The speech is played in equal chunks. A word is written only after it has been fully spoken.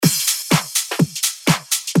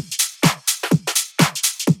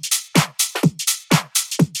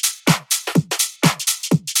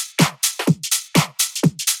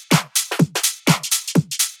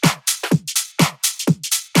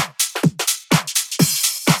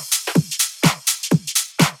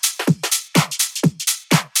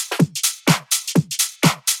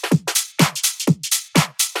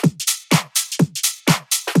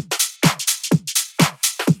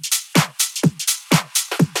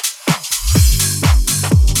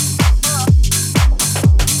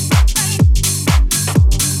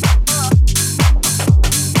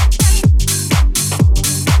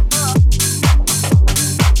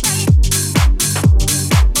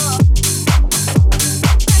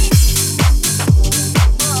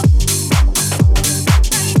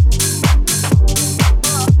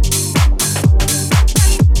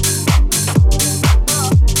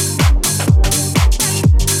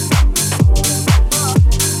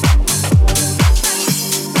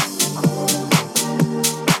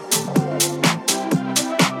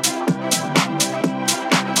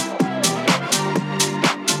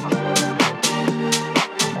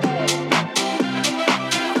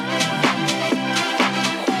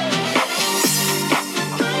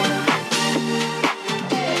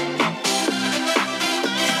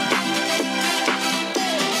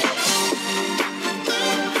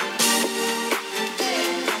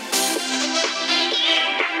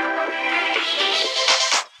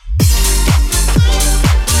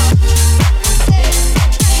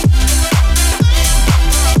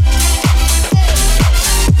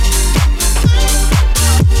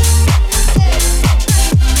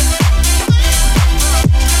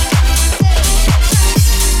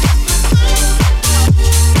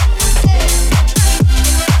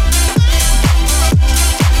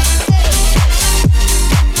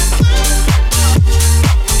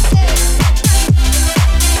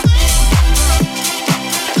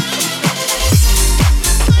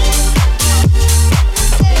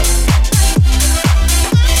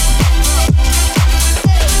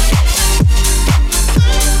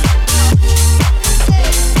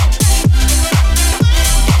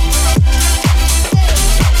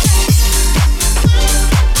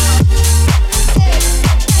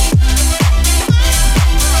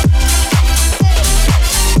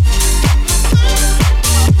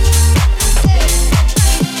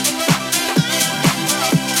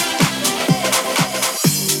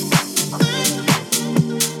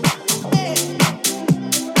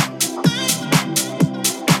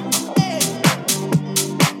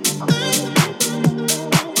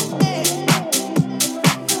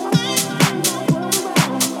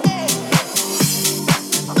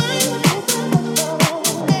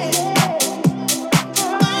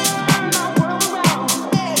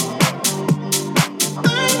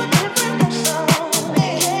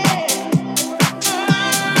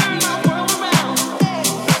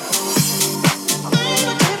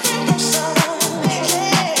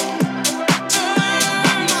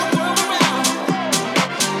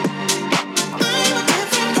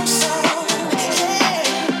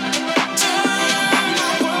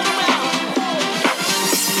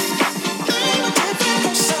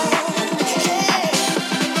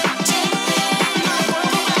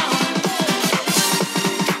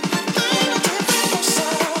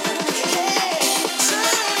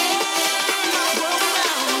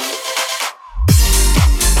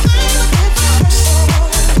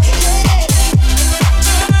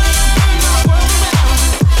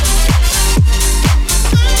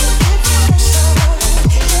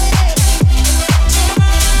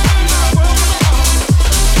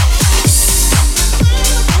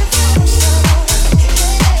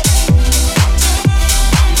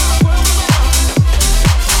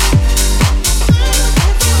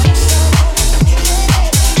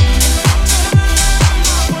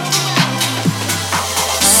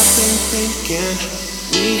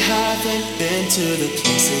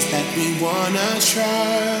wanna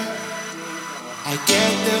try. I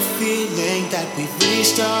get the feeling that we've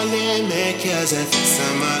reached our limit, 'cause every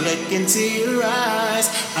time I look into your eyes,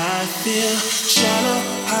 I feel shallow,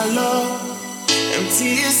 hollow,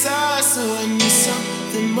 empty inside, so I need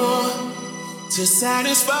something more to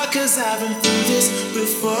satisfy, 'cause I haven't been this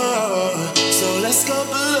before. So let's go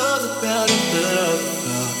below the belt and below the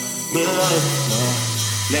floor, below the floor.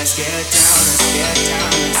 Let's get down, let's get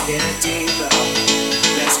down, let's get deeper.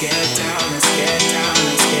 Let's get down, let's get down,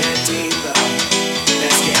 let's get deeper.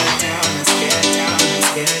 Let's get down, let's get down, let's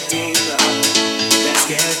get deeper. Let's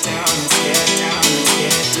get down, let's get down, let's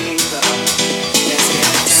get deeper. Let's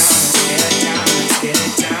get down, let's get down, let's get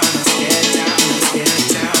down, let's get down, let's get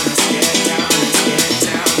down, let's get down, let's get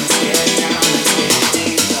down, let's get down, let's get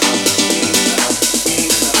deeper, deeper,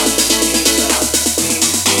 deeper,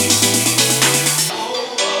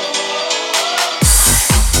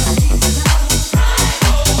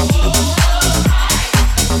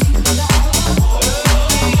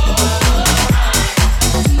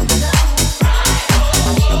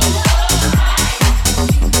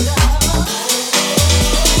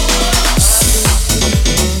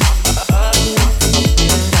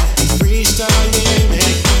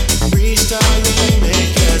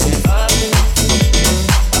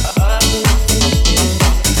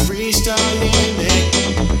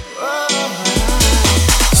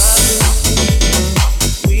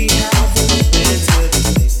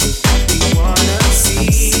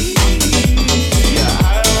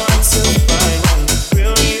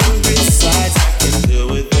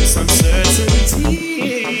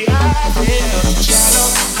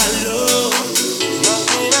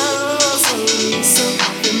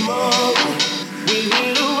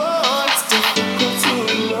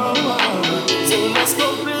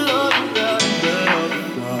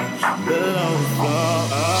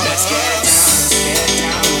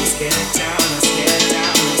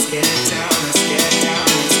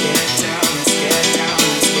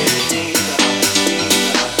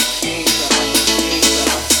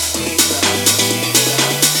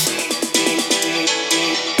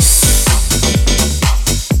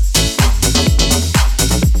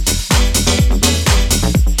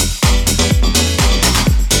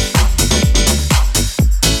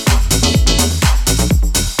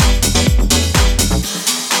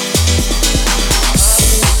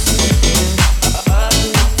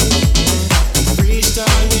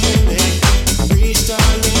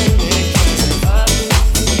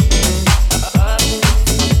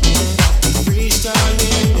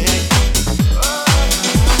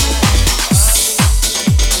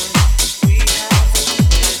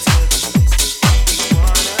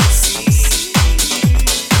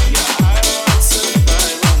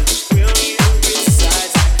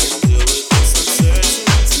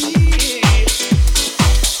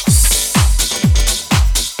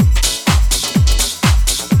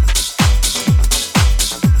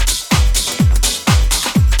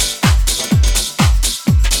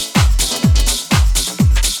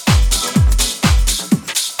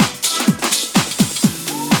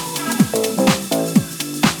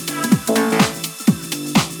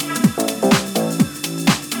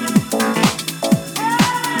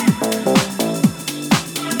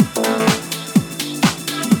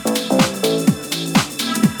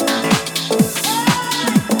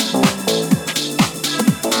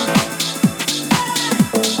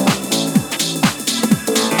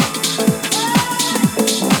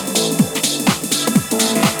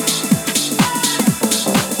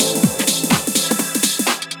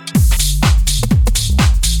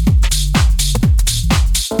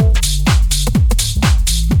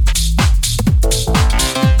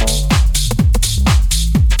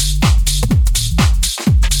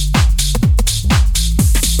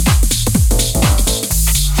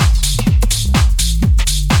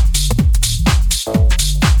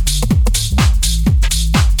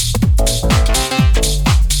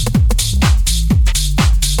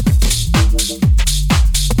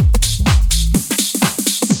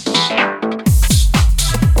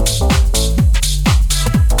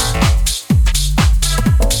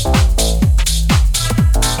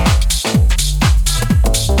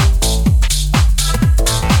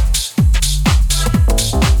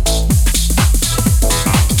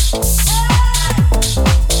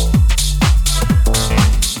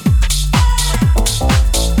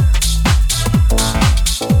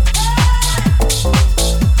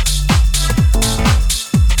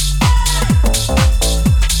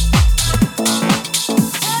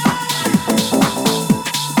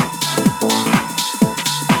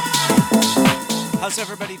 How's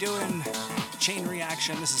everybody doing? Chain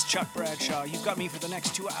Reaction. This is Chuck Bradshaw. You've got me for the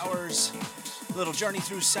next 2 hours. A little journey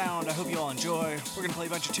through sound. I hope you all enjoy. We're going to play a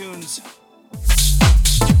bunch of tunes.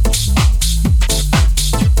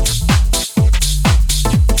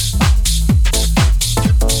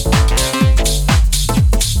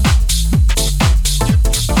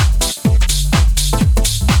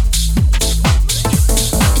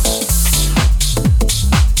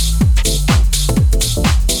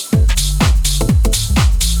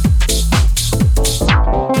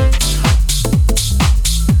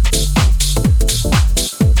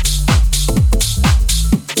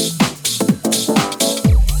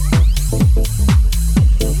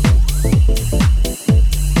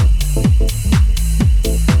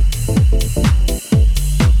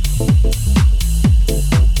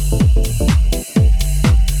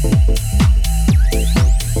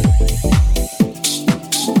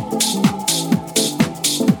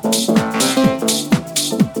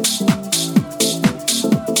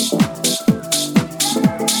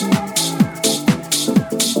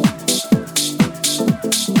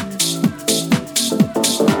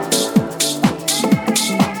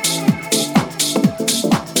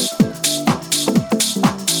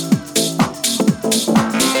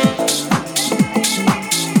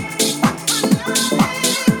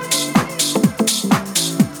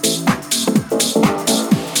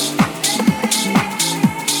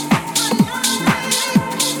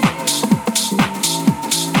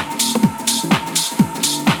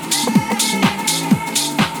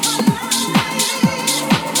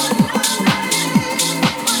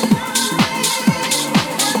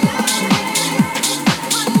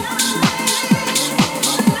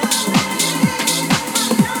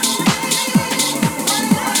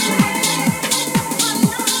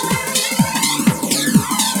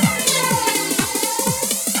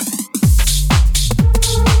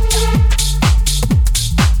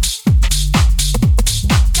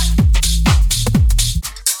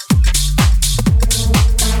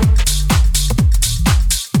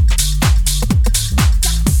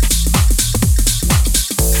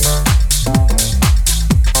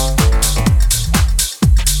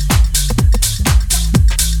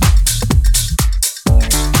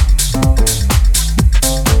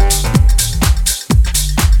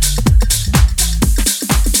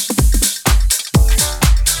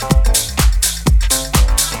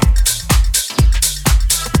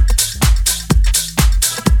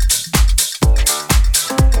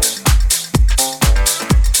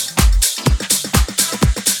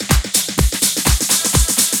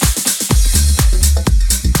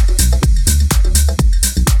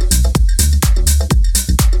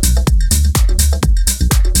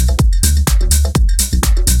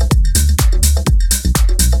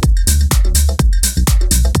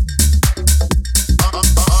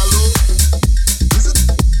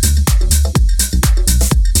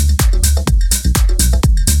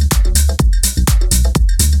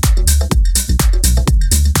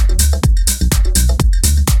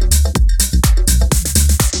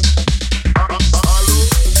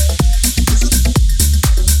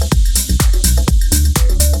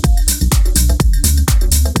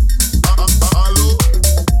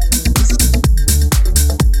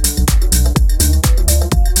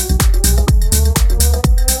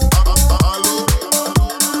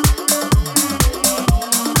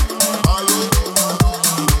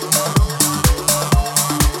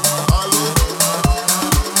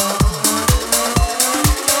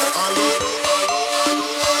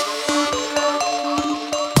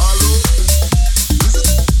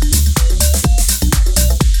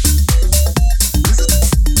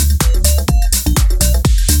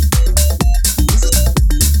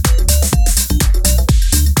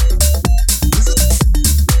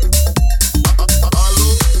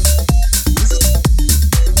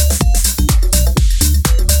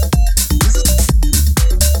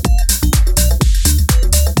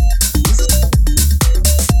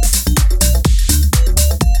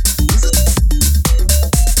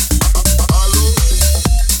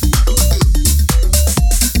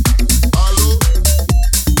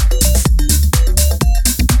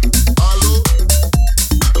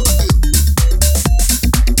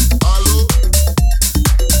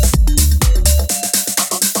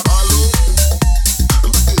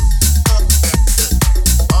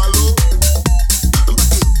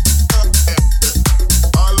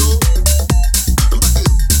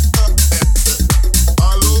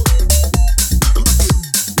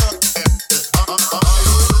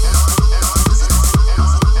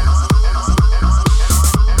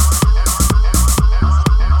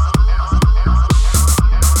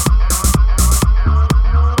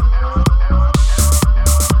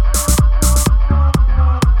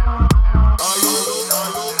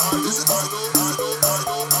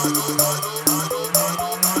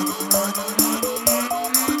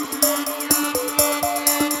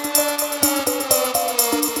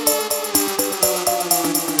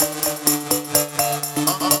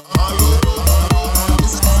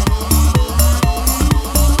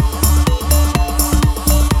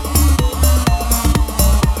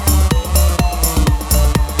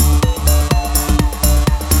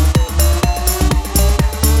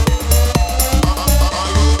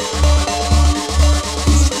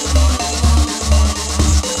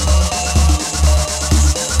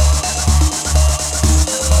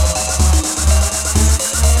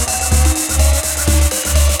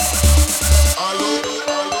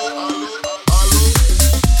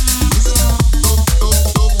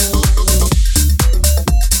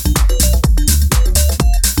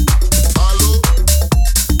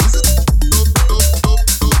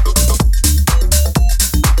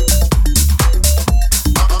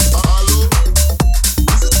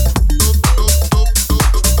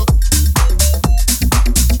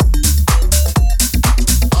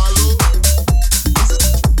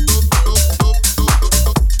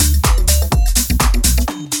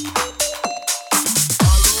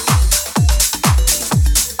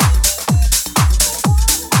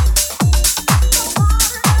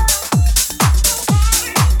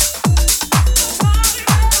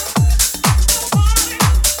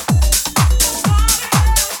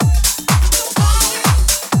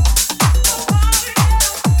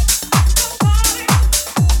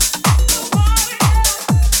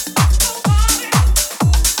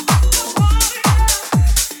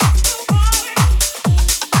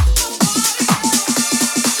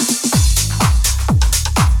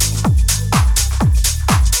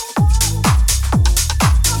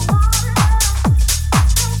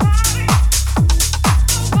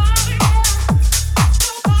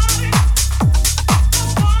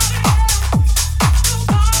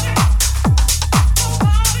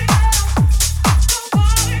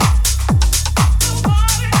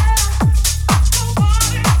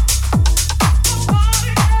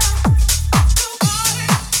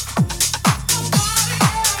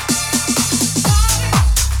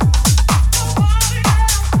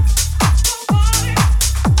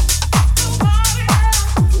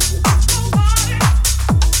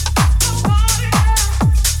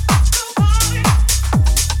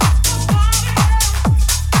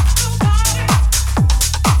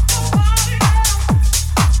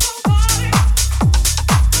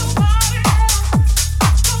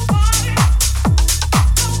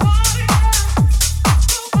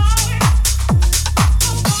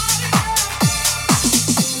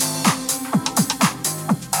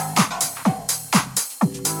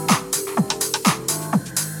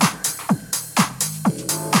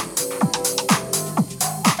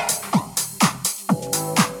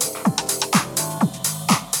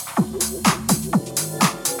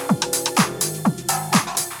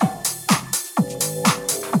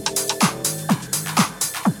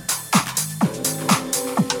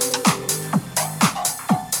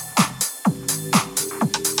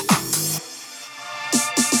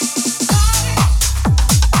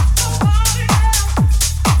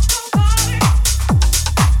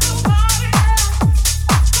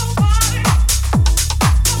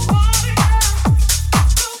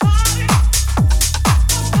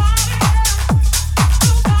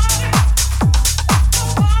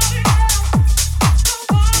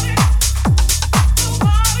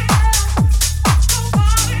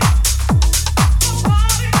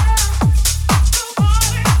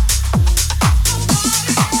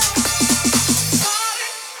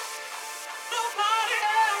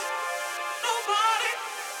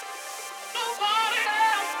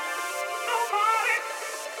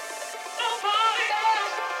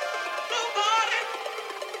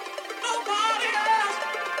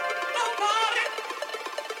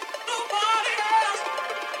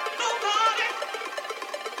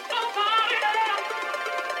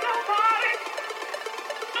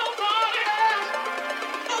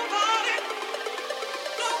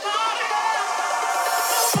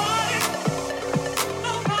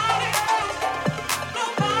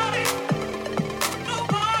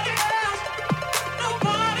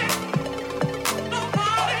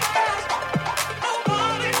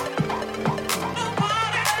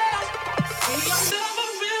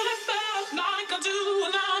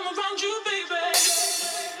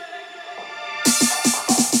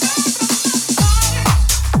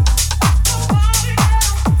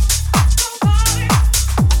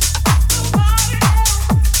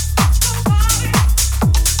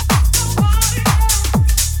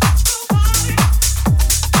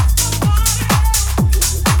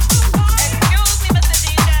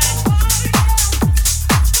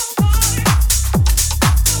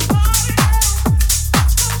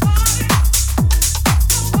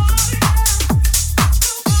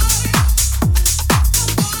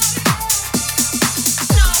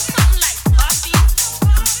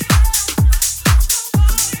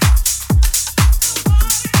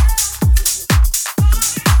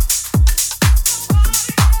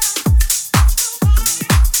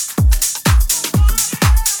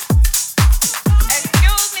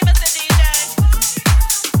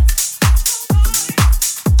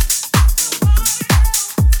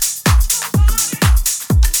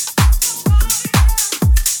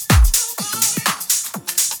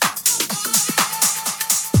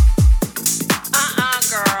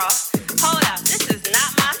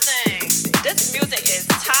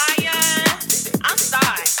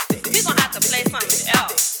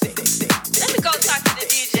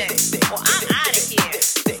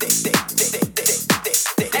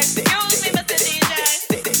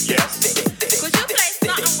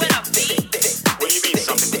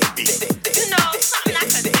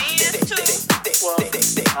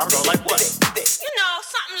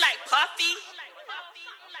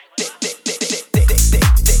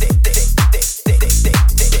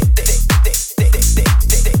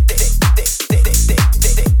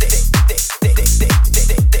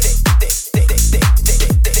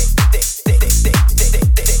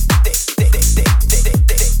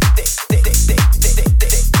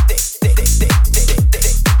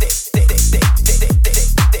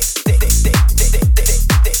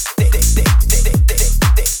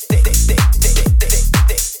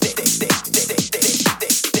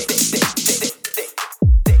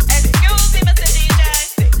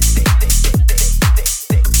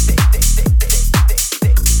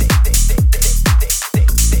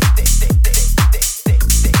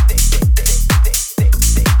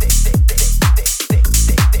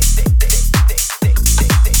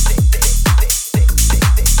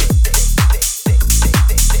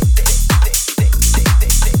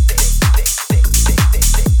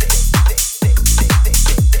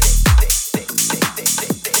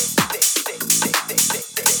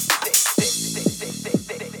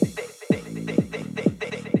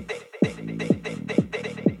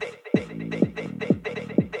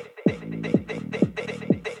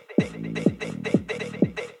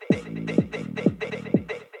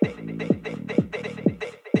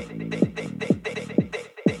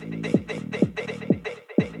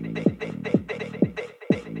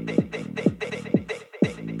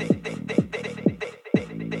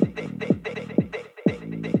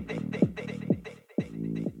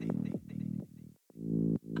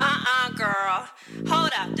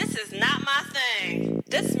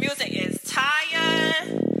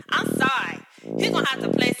 He gonna have to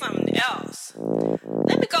play something else.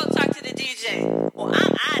 Let me go talk to the DJ, or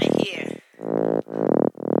I'm out of here.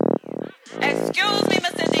 Excuse me,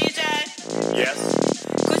 Mr. DJ. Yes?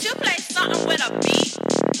 Could you play something with a beat?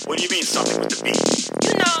 What do you mean, something with the beat?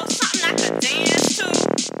 You know, something I could dance to?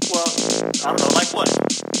 Well, I don't know, like what?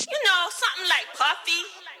 You know, something like Puffy.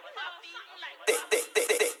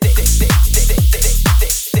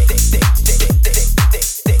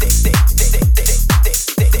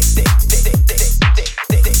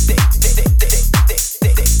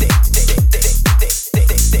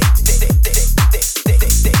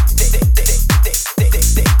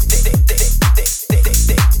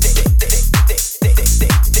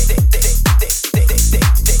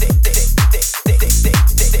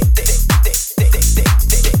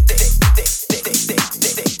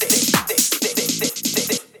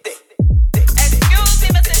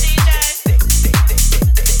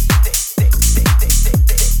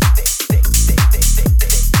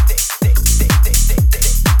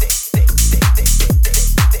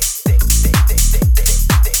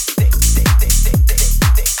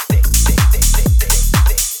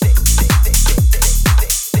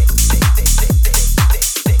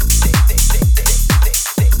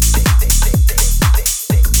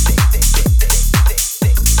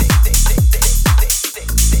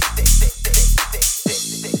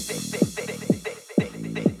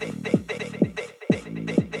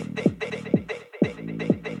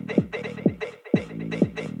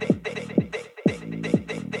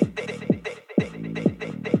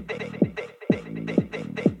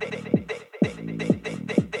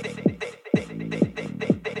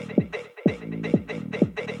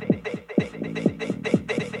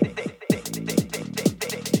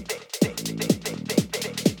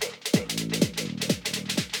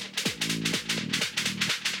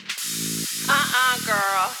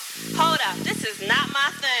 Girl, hold up, this is not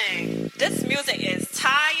my thing. This music is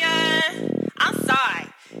tired. I'm sorry.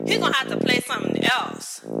 He gonna have to play something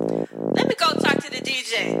else. Let me go talk to the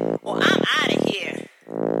DJ, or I'm out of here.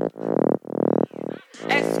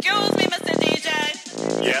 Excuse me, Mr. DJ.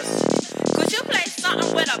 Yes? Could you play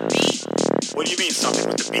something with a beat? What do you mean, something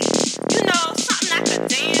with the beat? You know, something I could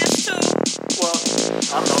dance to? Well,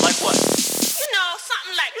 I don't know, like what? You know,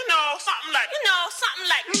 something like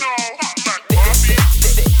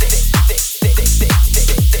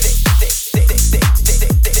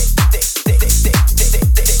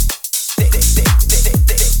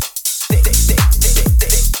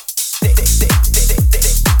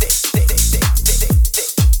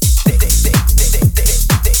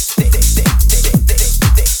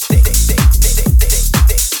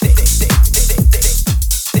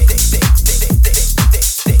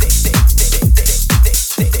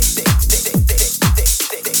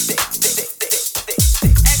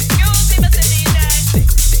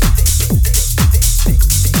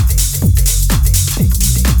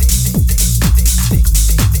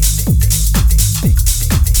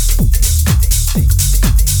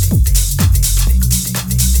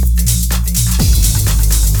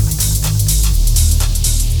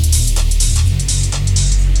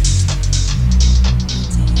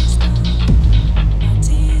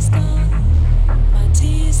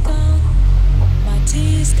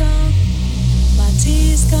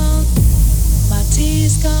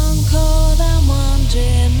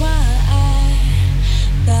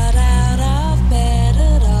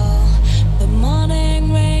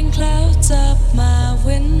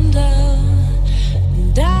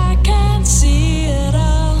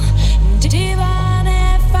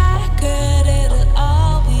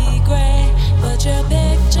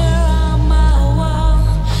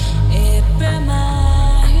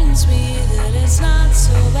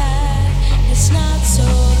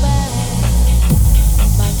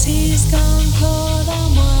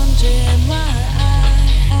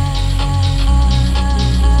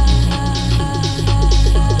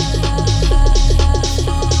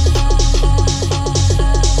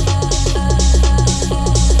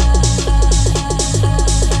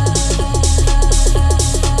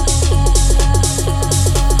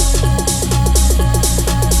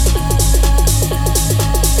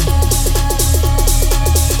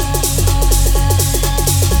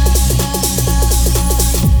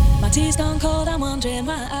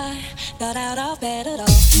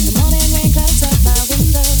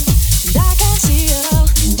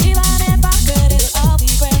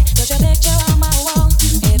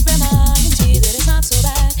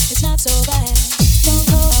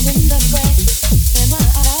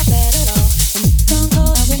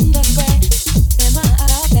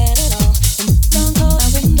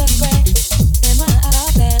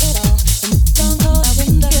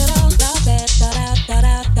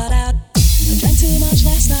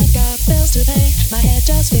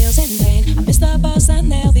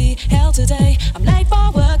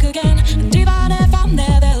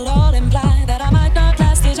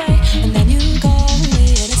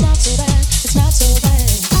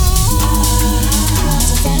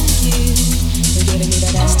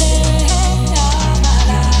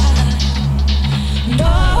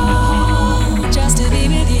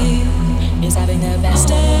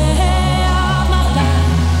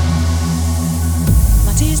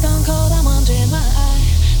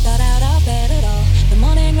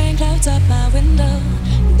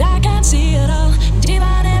see it all.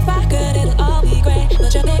 Even if I could, it'll all be great.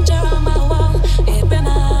 Put your picture on my wall. It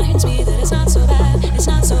reminds me that it's not so bad. It's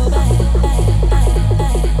not so bad.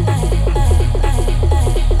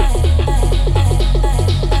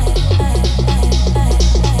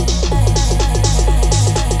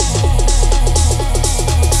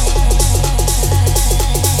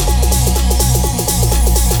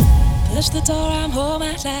 Push the door, I'm home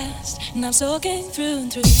at last, and I'm soaking through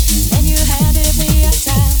and through. Then you handed me a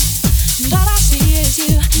towel, and all I see is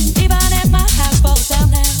you. Even if my house falls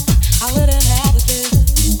down now, I wouldn't have a clue,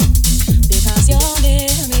 because you're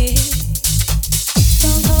near me.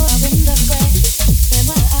 Don't go a wind of grey, then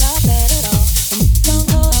we're out of bed at all. And don't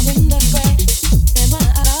go a wind of grey, then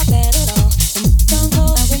we're out of bed at all. And don't go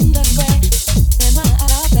a wind of grey, then we're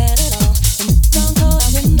out of bed at all. And don't go a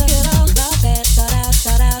wind of it all, out of bed, got out,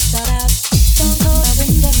 got out, got out. Don't go a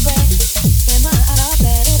wind of grey, then we're out of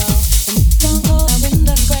bed at all. And don't go a wind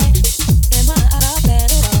of grey, then we're out of bed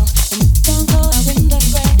at all. And don't go a wind of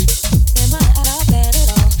grey, then we're out of bed at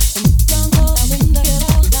all. And don't go a wind of it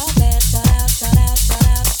all, out of bed, got out, got out, got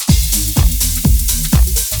out.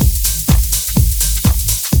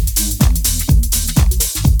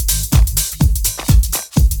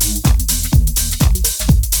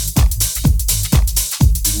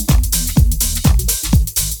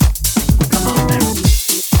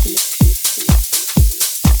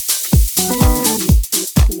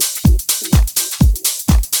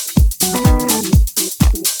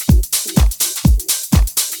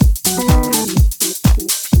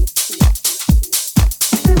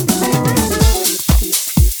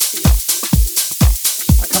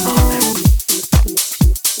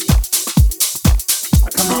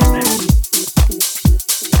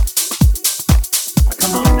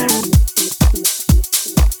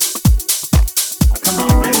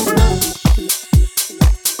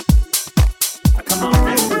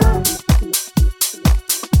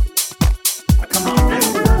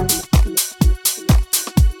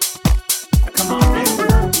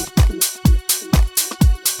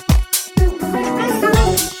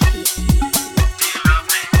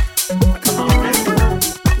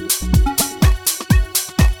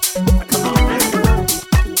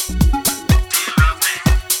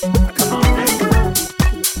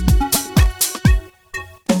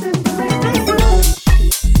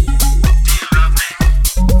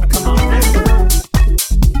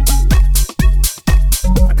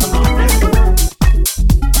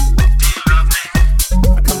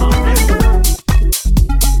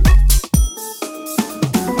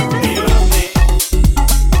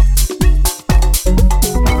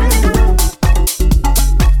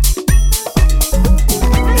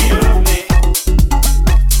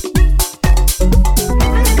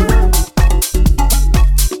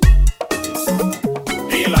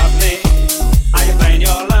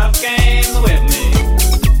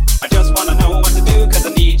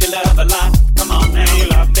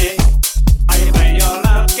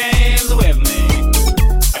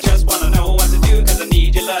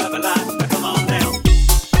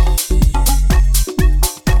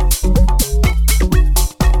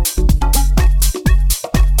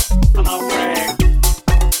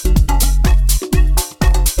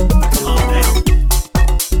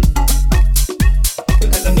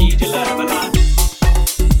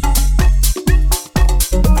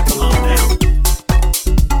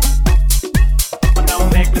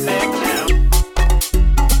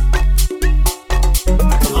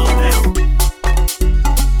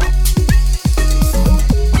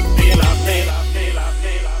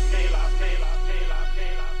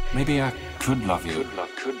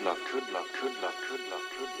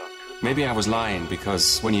 Maybe I was lying,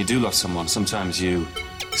 because when you do love someone, sometimes you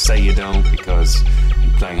say you don't because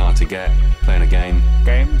you're playing hard to get, playing a game.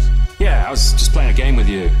 Games? Yeah, I was just playing a game with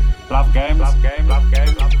you. Love games? Love game, love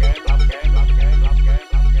game, love game, love game, love game, love game, love game,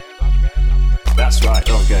 love game, love game. That's right,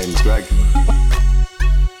 love games, Greg.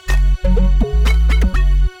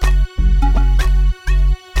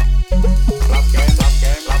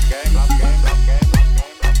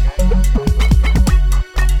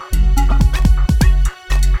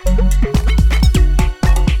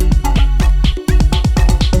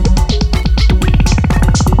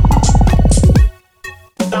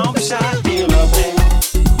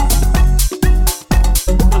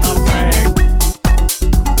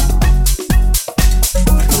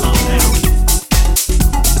 Come on now.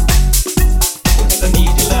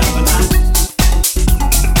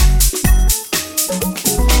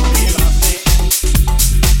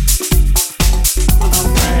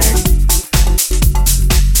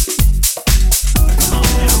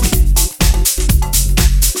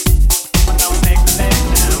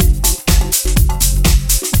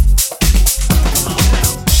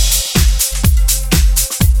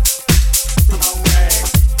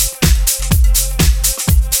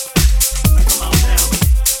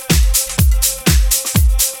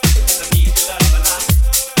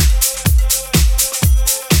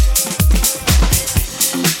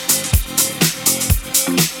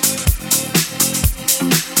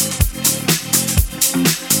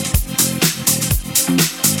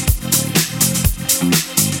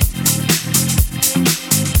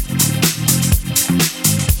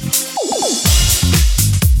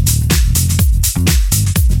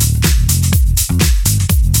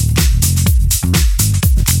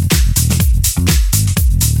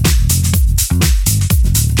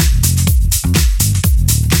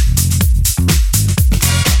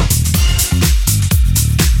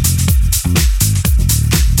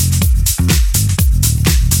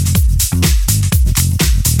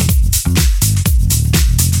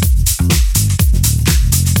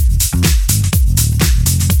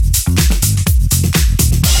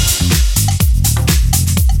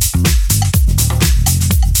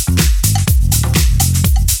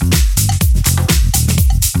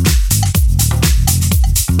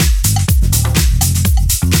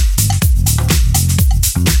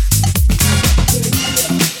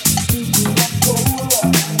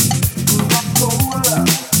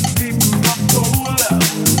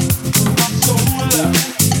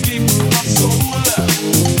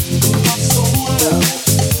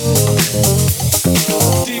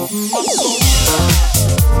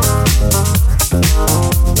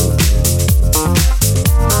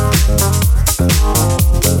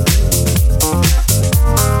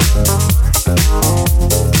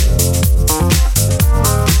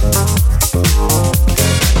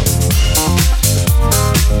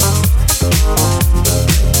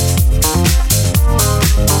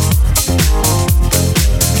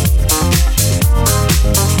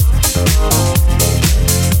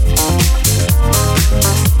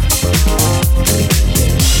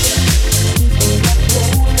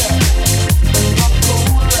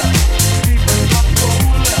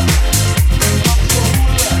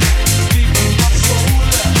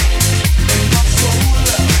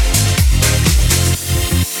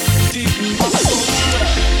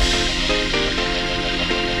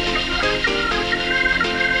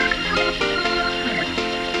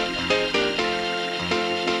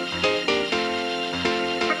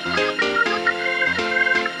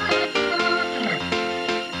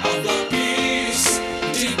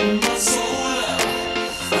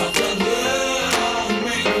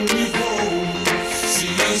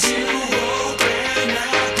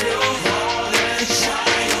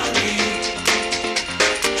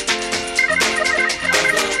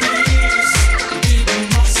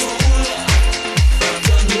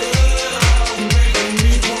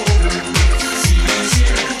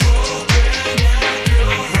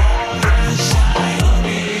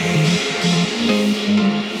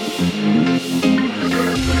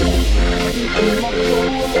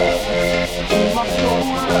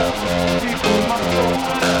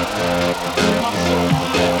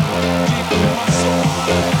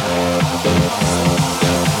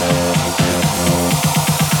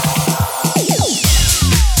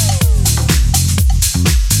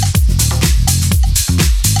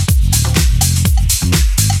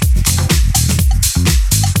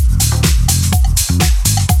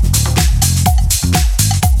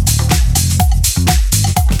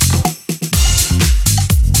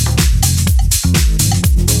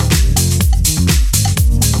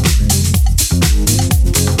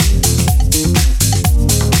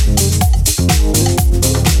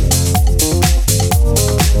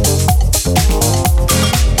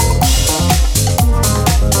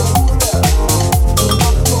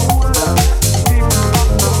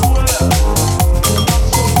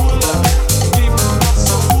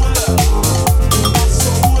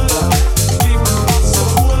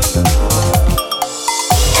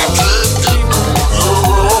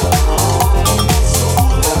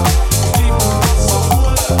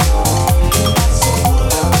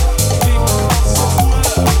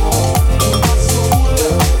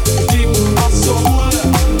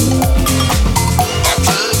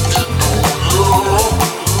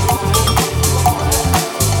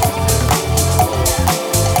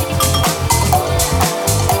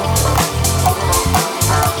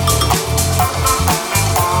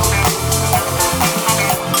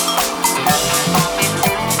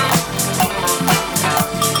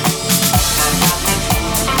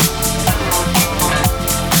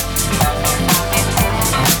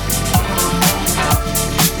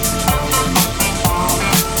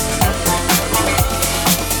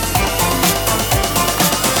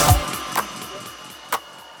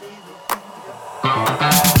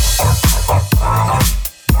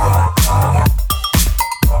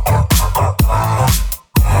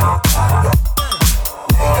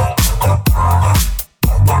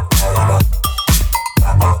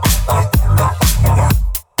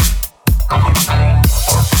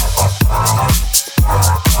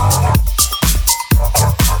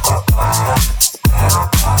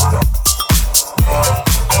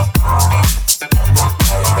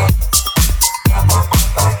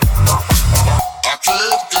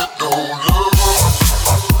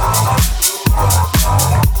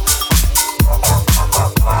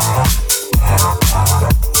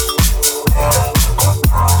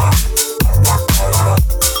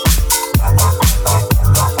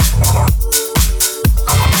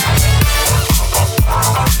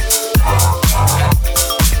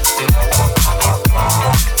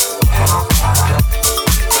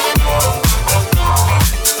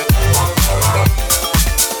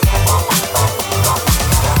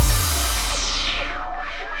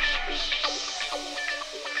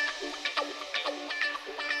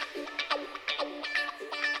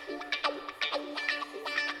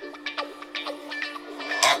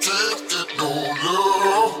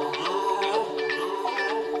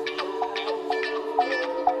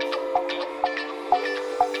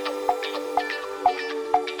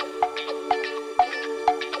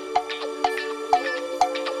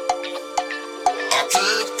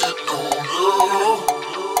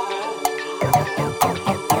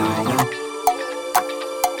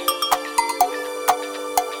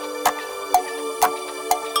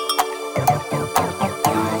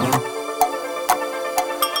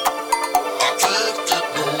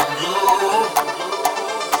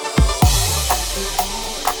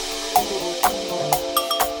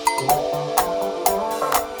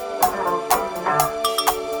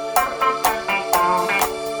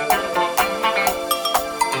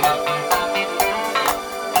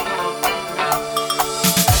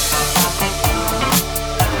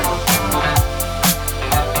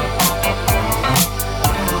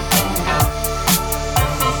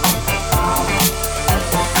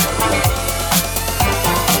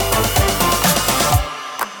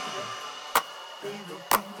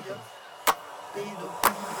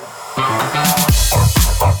 I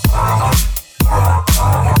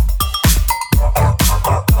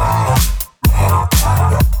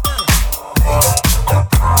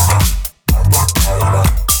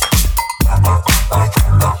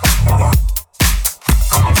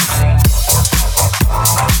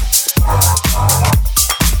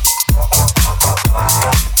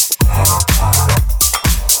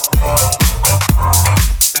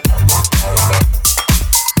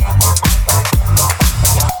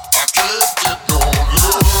could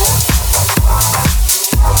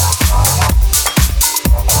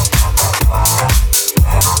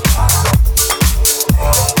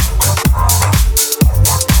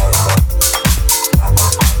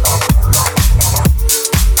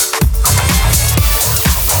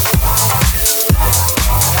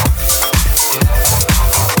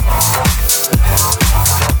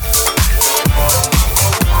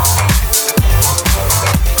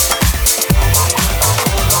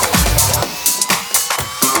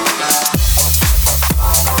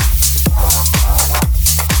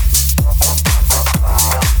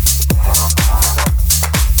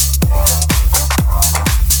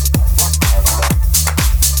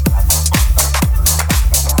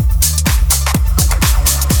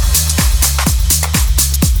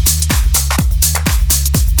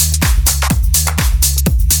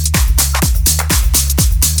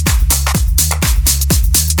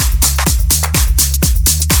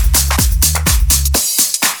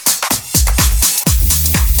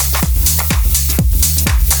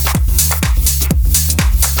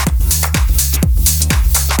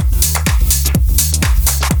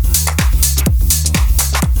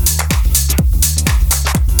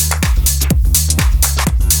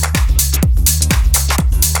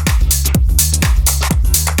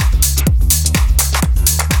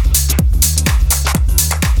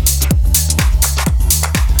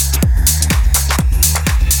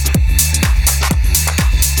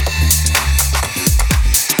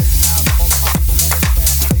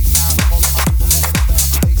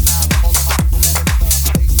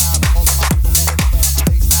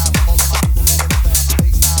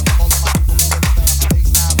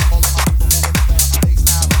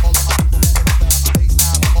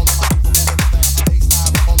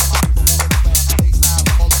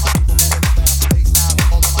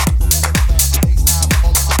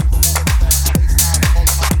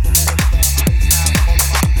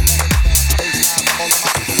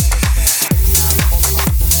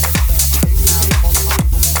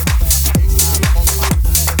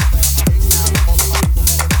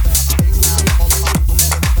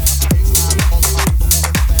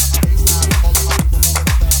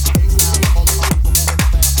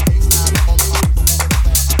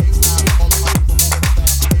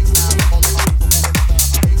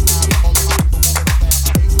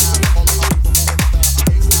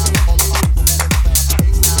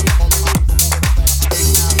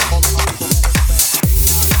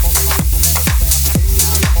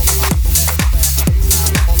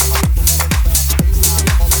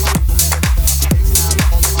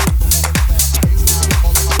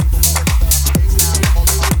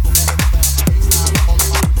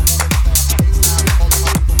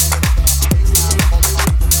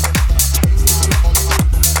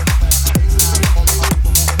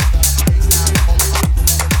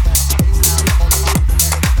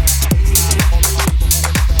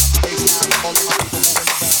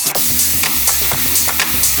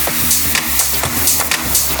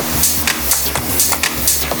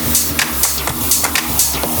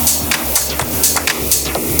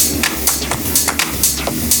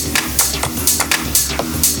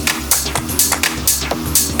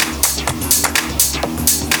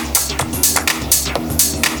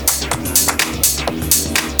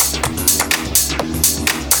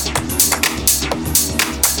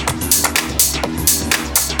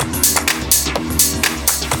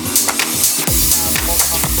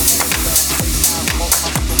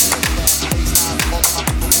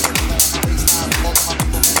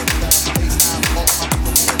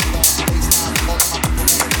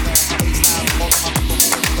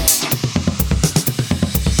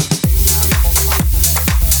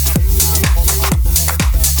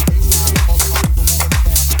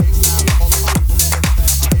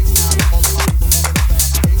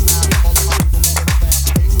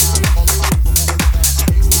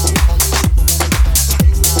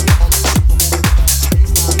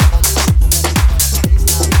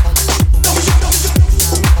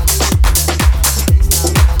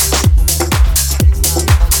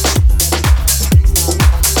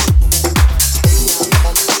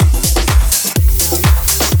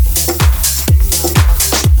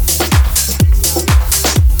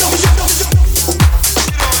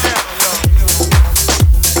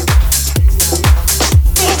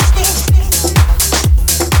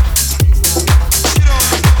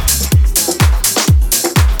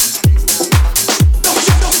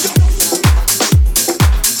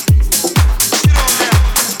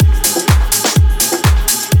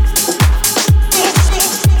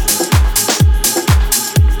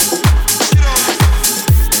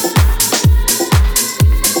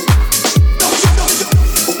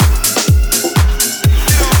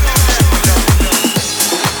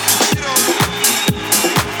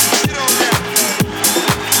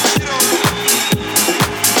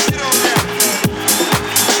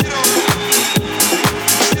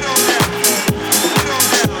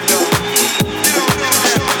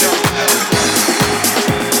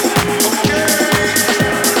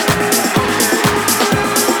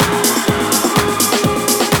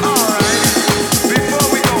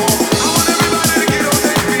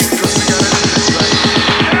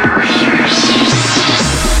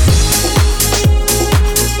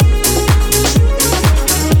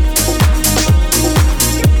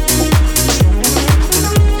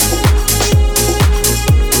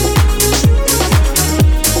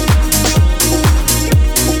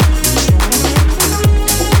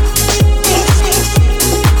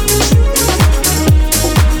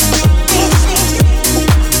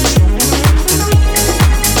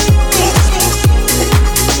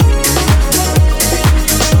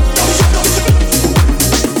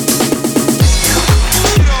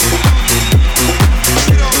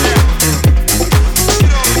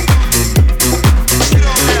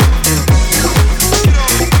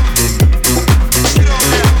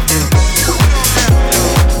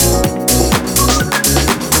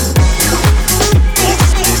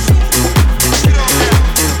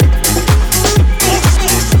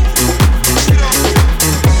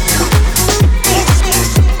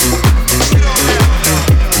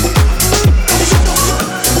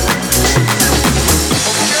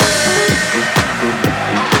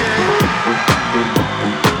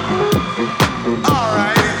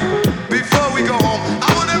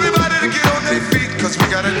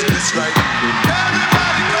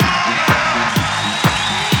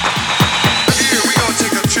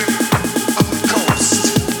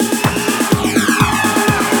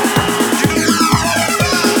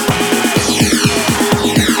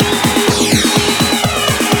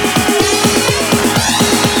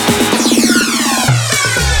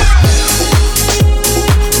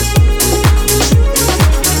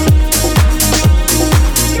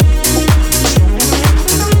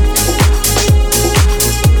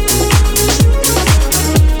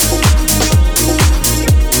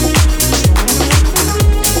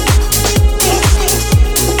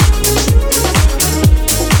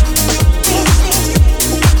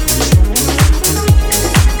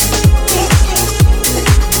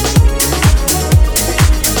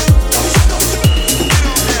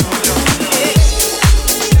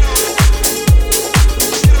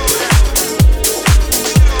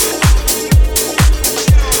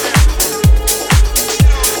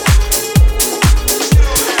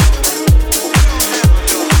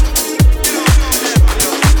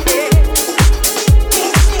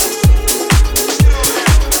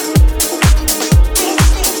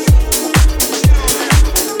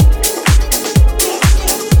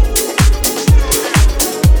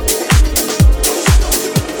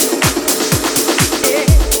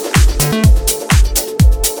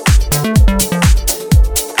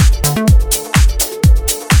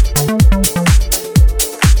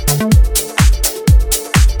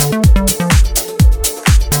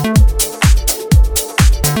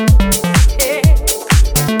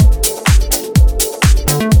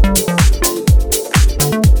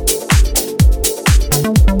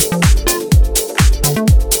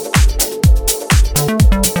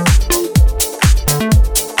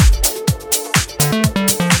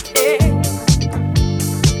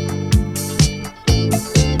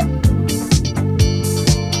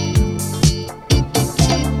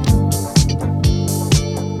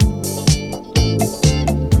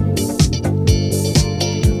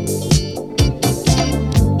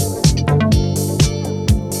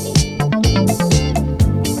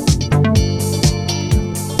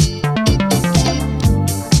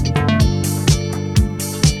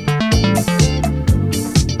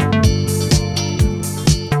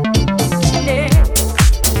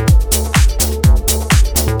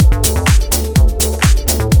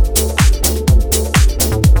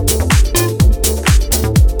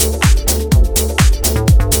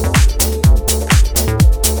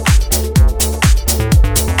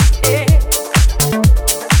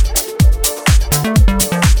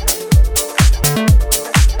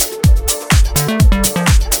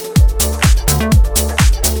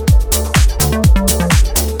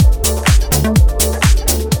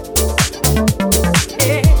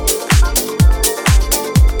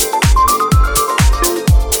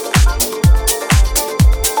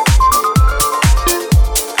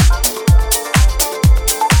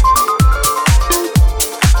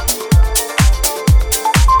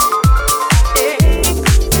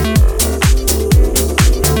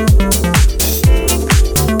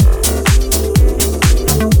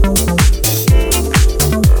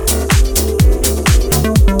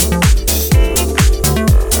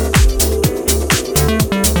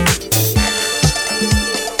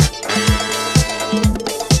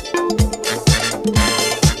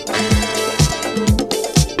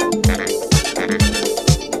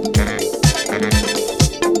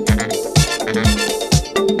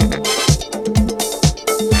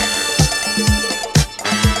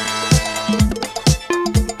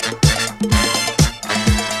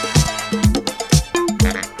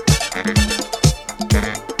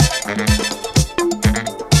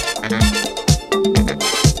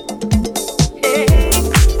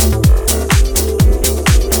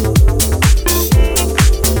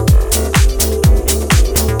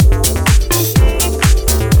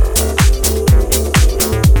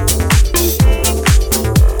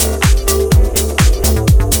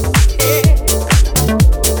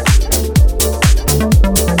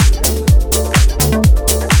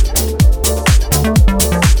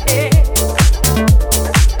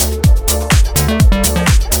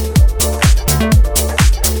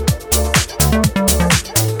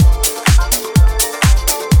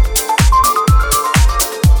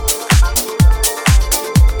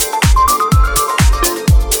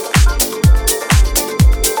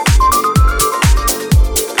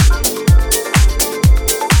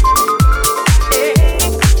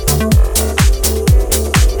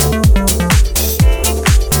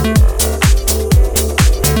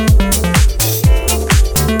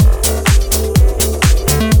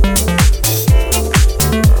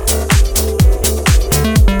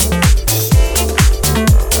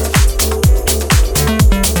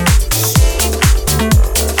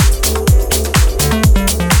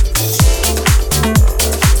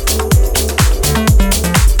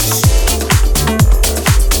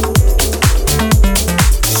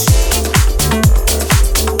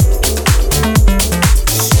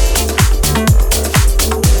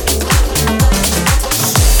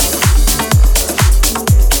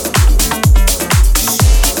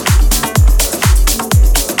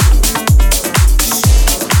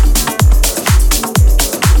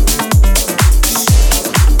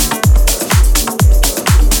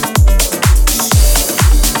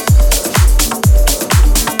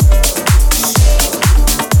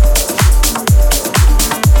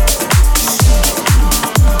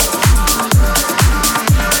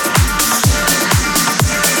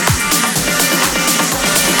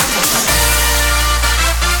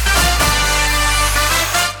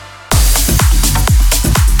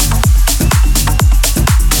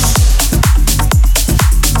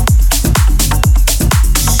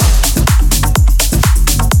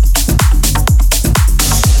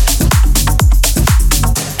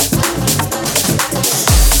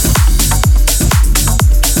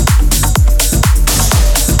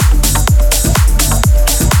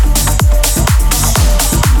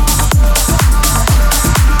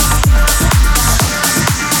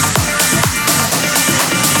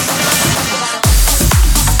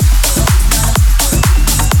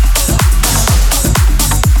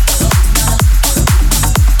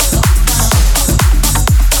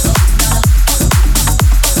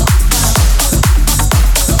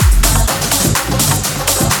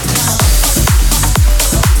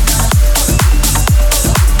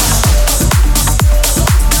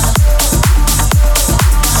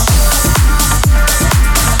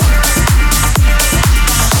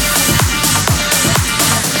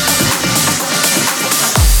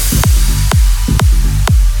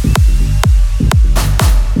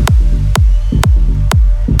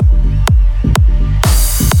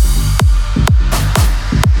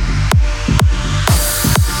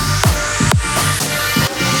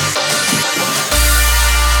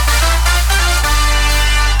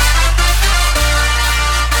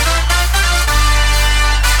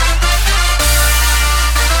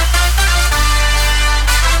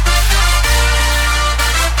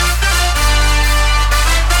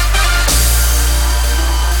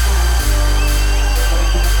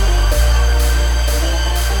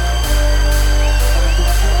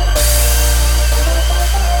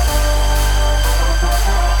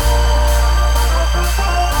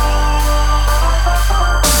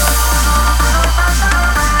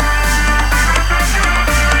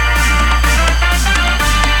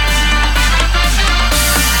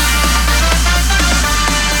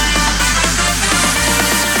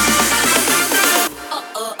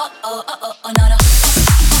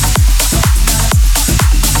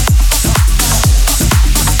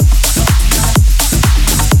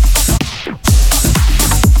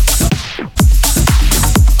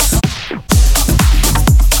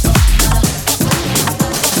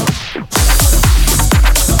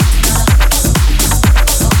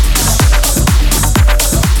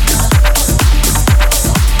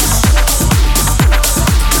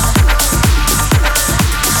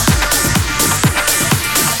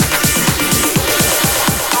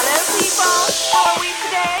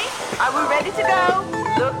ready to go?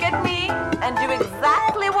 Look at me and do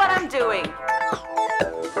exactly what I'm doing. 2,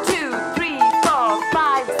 3, 4,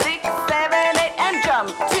 5, 6, 7, 8, and jump.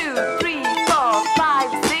 2, 3, 4,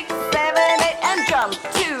 5, 6, 7, 8, and jump.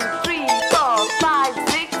 2, 3, 4, 5,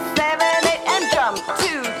 6, 7, 8, and jump.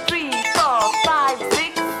 2, 3, 4, 5,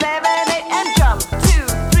 6, 7, 8, and jump. 2,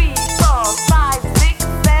 3,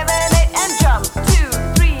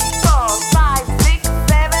 4, 5, 6,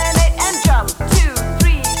 7, 8, and jump. 2, 3,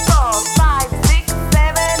 4, 5, 6,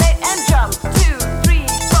 7, 8, and jump. 2, 3,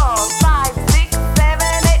 4, 5, 6,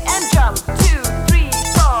 7, 8, and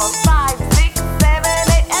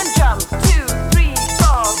jump. 2,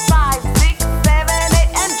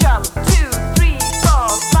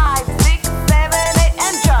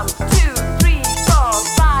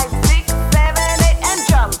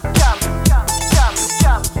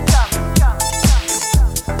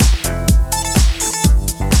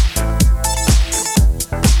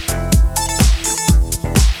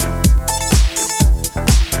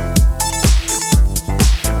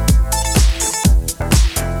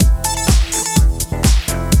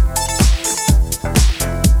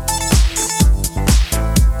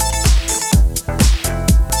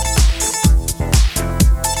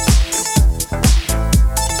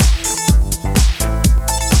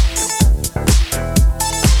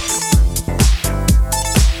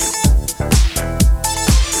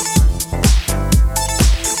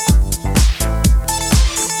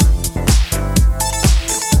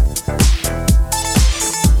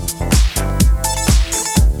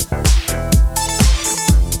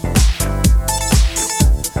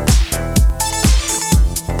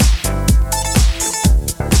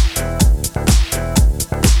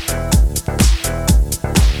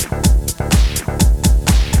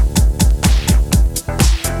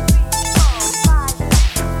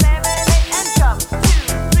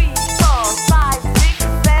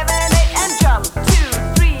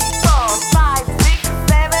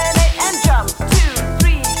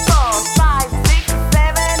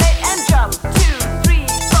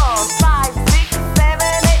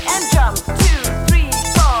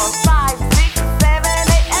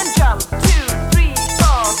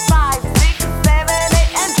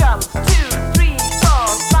 4, 5, 6,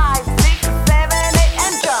 7,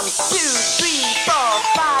 8, and jump. 2, 3, 4,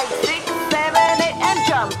 5, 6, 7, 8, and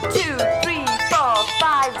jump. 2, 3, 4,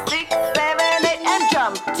 5, 6, 7, 8, and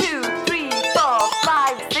jump. 2, 3, 4,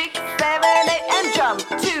 5, 6, 7, 8, and jump.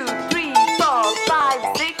 2, 3, 4,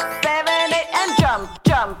 5, 6, 7, 8, and jump.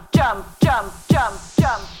 Jump, jump, jump, jump,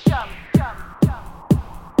 jump, jump, jump.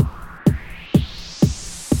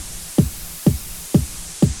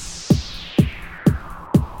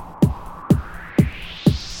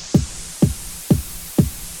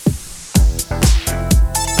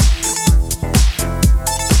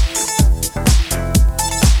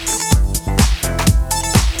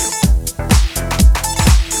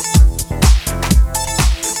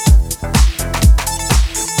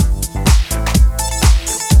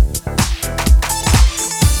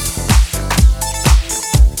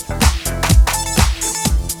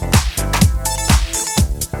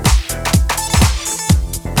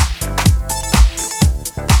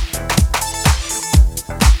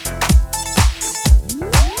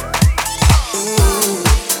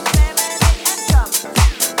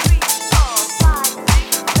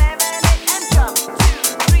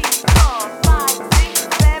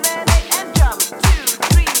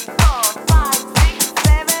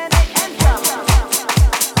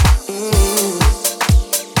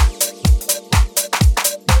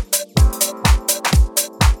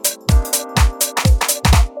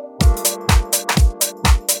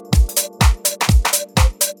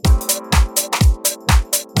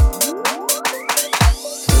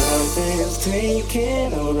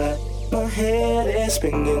 taking over. My head is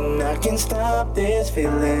spinning, I can't stop this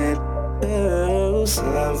feeling. Oh,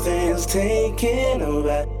 something's taking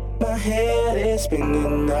over. My head is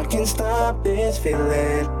spinning, I can't stop this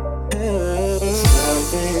feeling. Oh,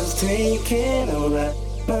 something's taking over.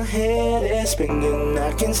 My head is spinning,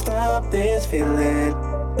 I can't stop this feeling.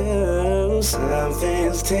 Oh,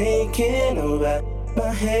 something's taking over.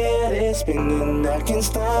 My head is spinning, I can't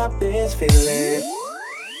stop this feeling.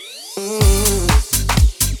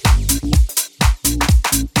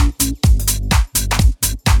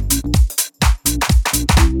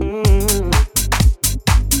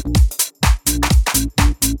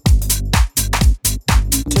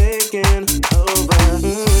 Taking over,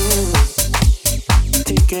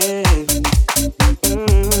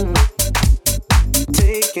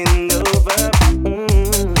 taking over,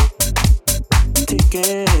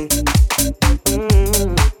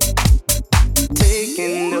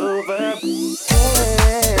 taking over,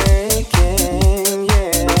 taking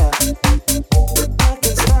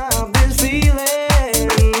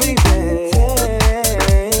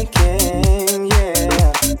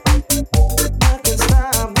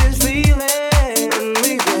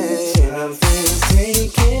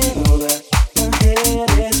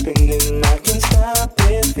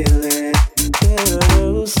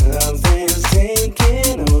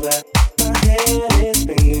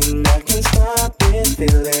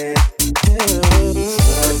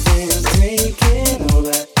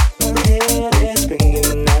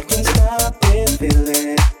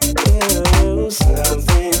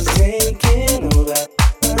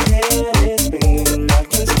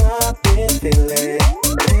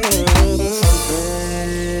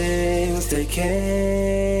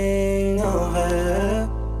taking over.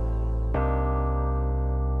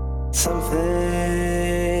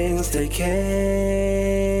 Something's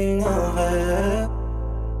taking over.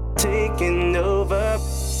 Taking over.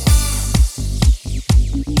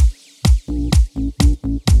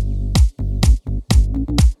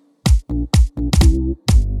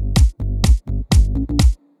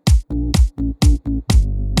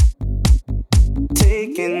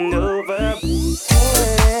 Taking over, taking,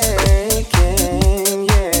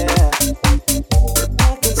 yeah.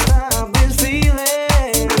 I can stop this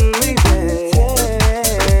feeling, taking, yeah.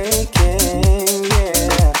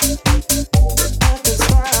 I can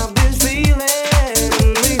stop this feeling,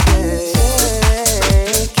 taking, yeah.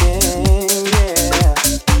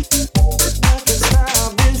 I can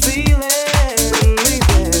stop this feeling,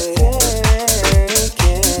 taking, yeah.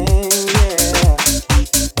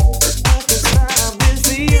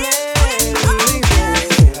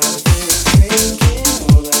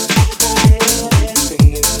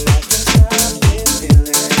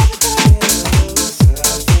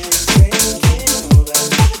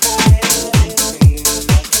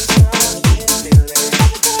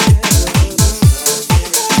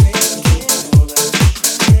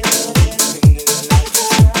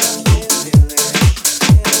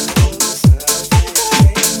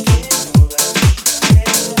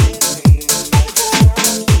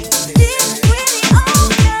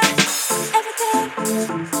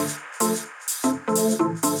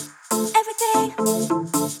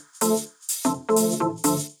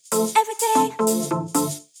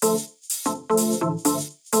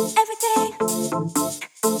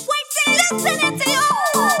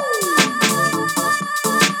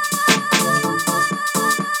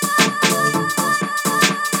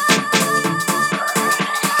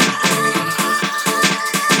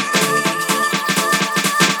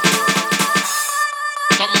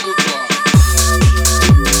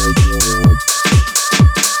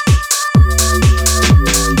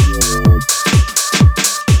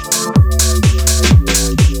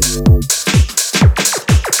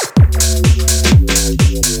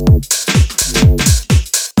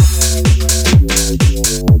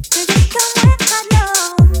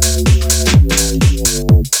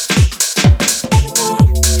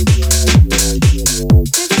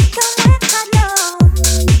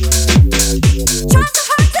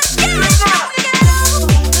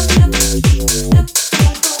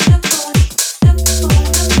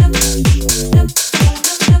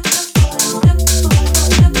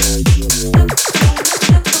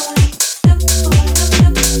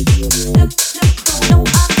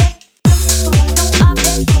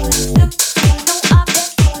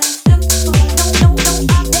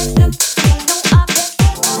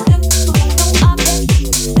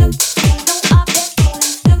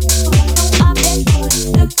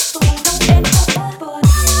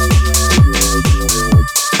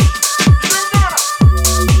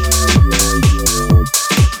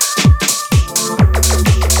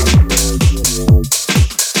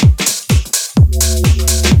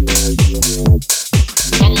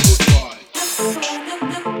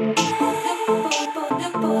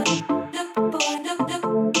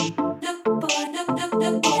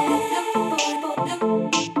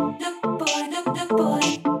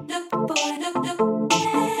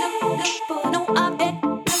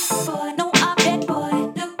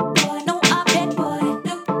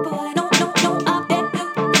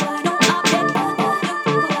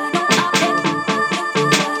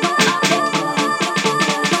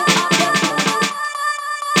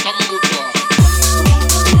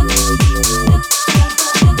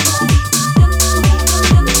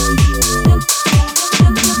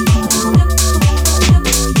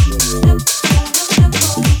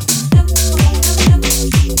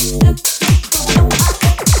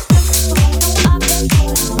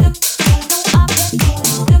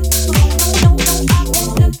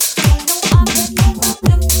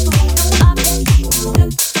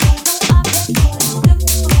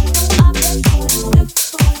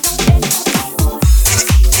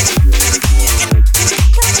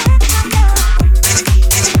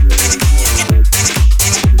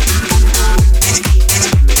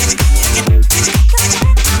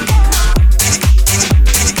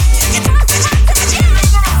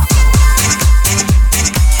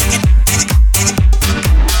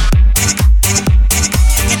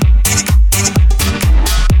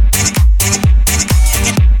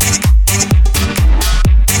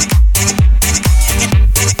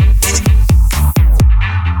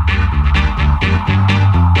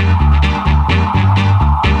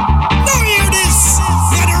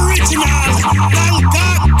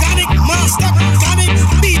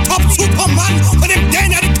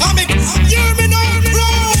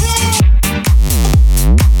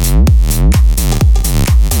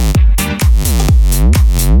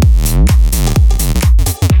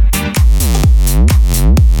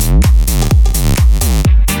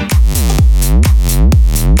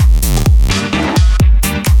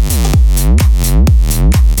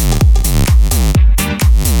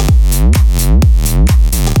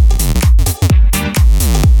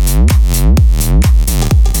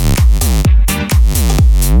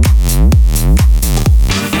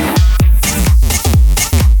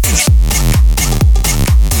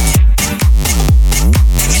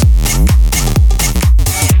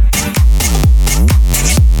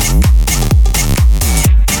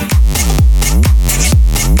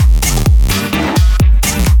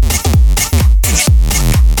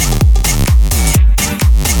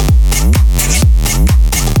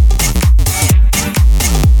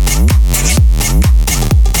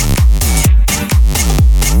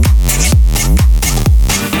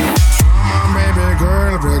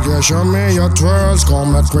 show me your twirls,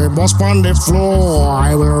 come make we bust on the floor.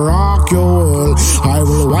 I will rock your world, I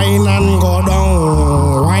will whine and go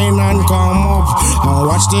down, whine and come up, and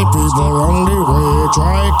watch the people round the way,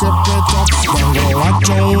 try keep it up. Then go watch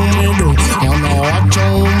how me do, and I watch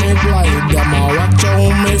how me glide, them I watch how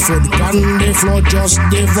me foot on the floor just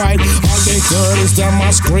divide. All the girls them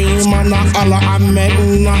a scream and a holler and make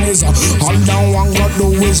noise. All down one got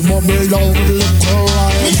do is bubble down with little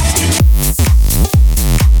light.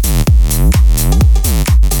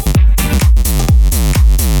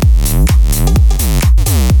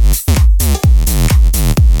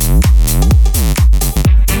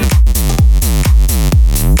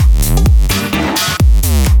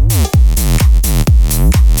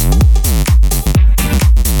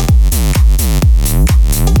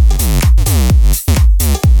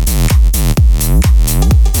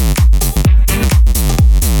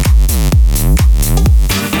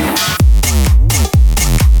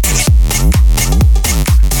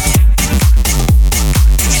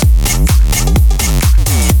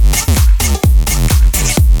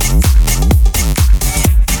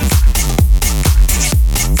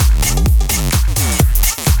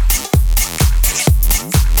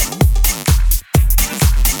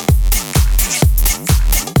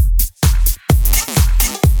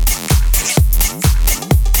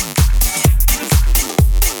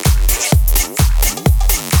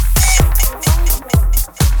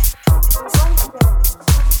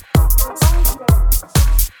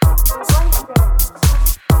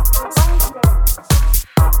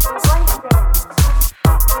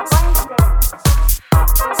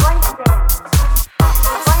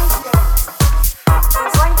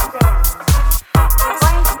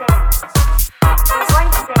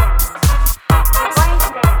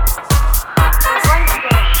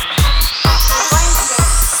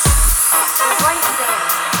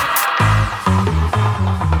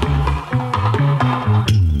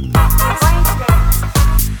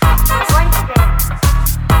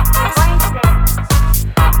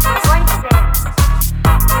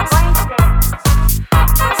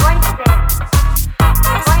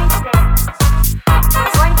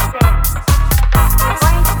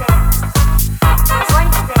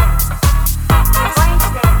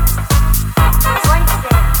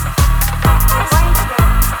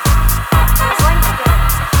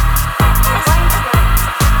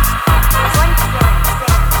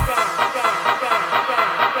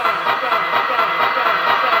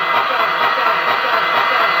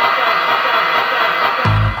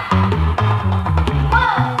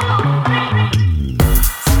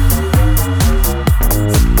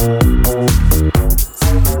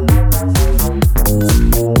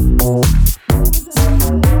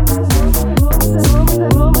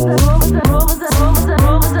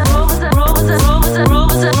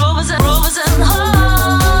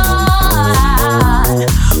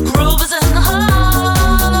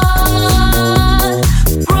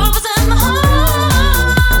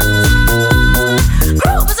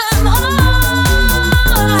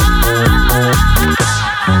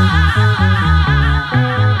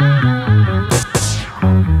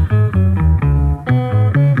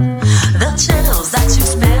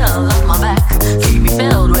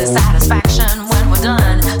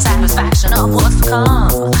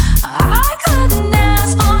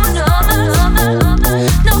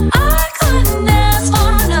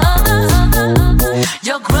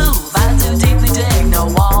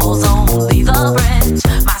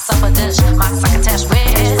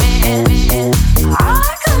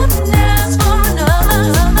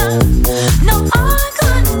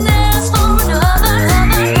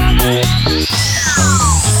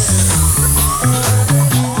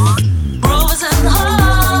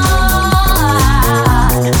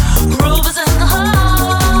 Groove is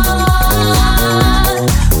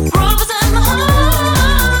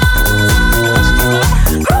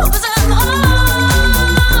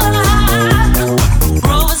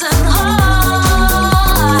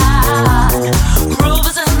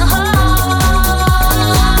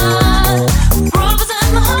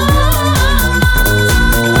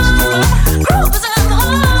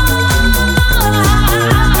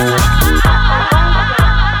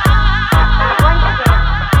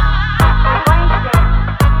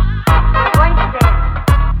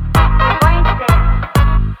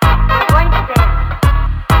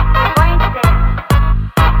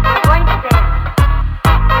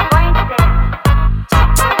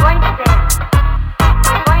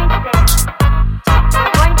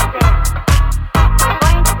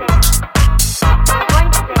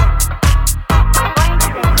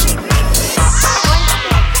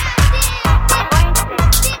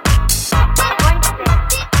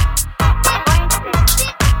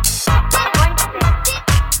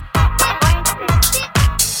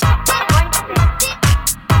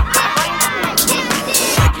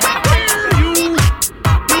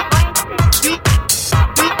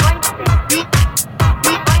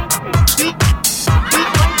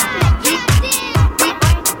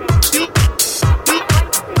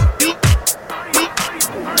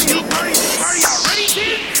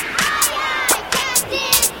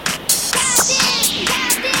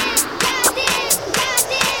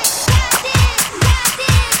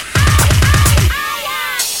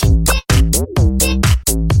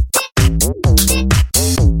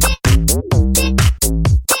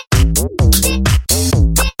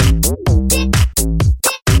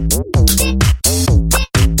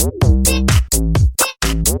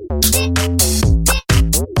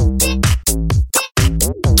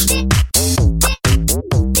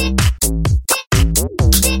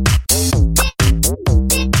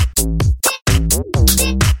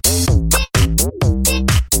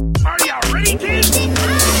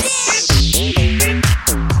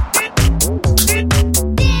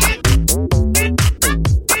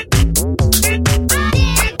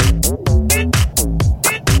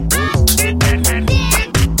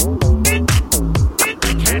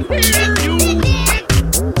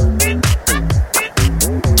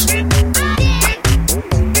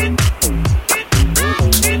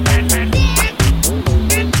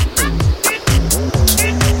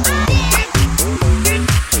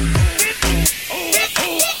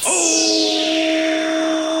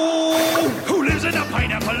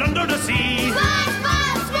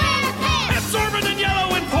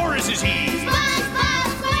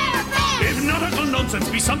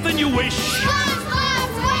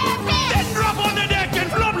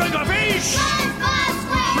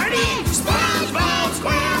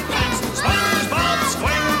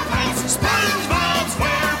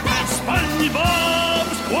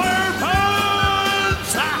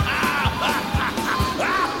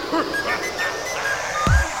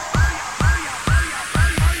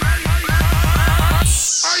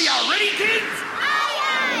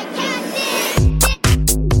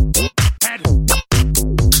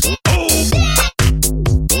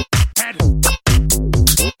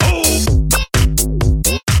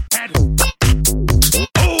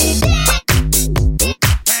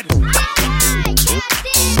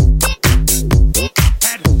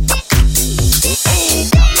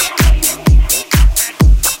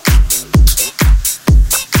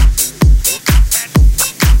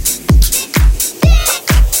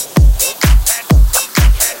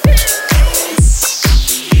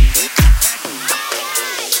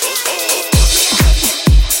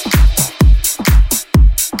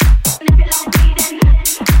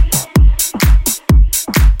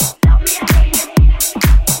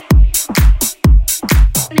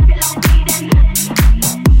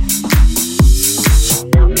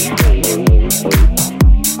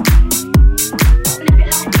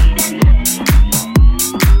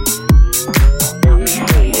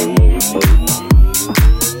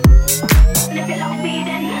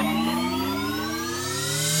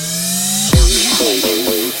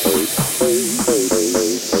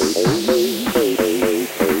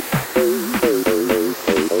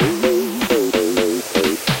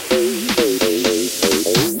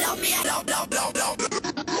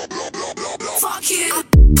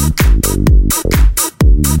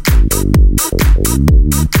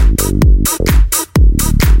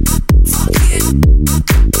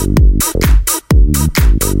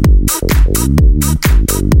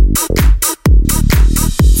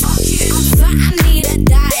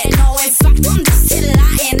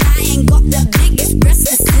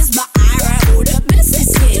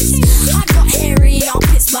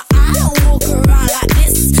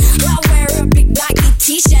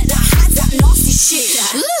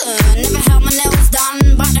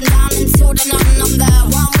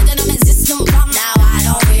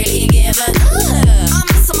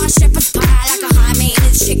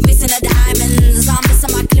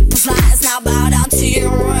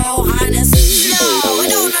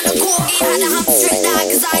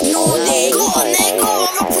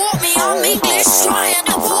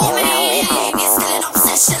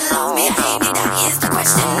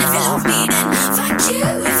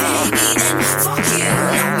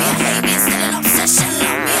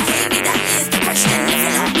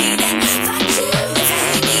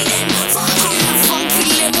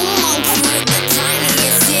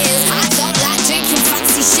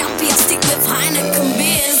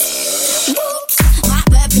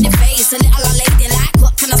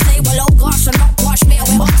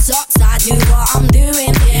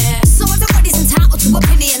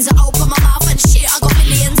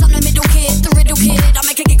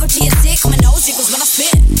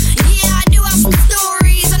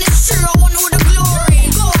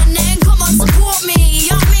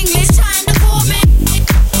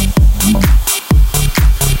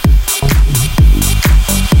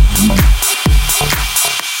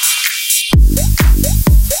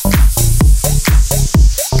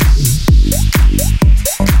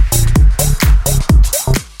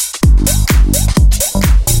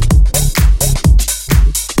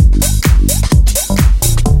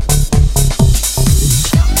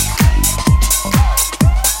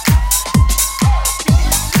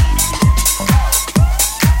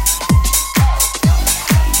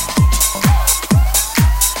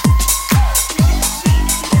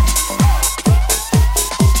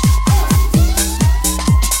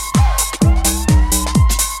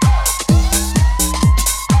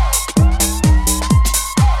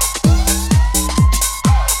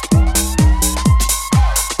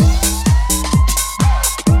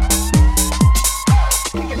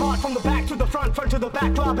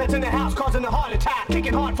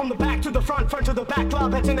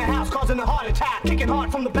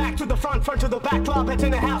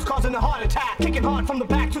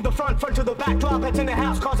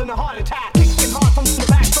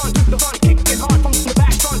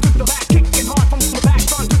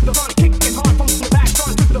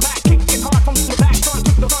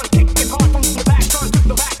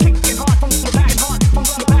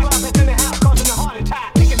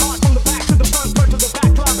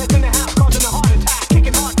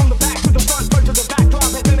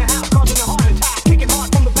causing a heart attack. Kicking hard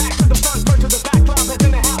from the back to the front, front to the back. Club heads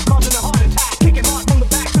in the house, causing a heart attack. Kicking hard from the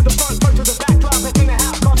back to the front, front to the back. Club heads in the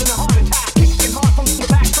house.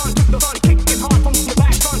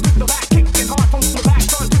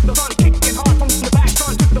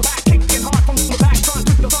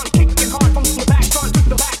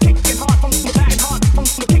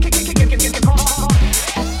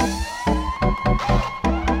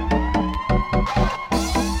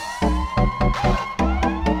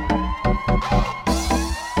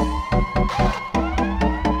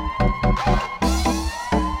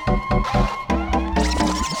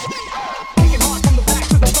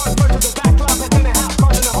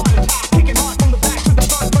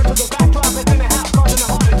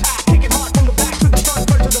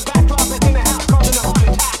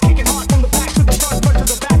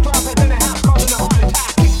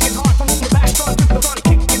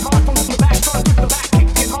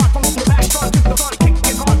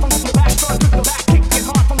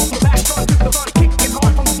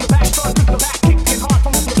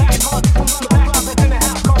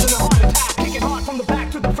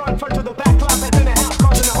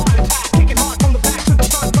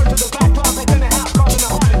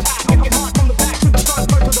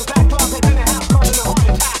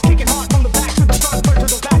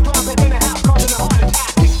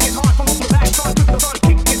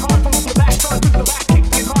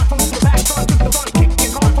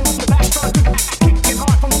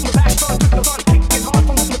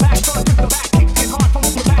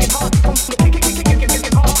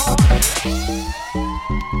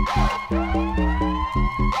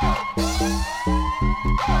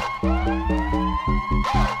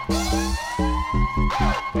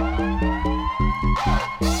 From the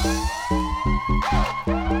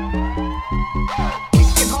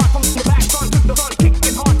back,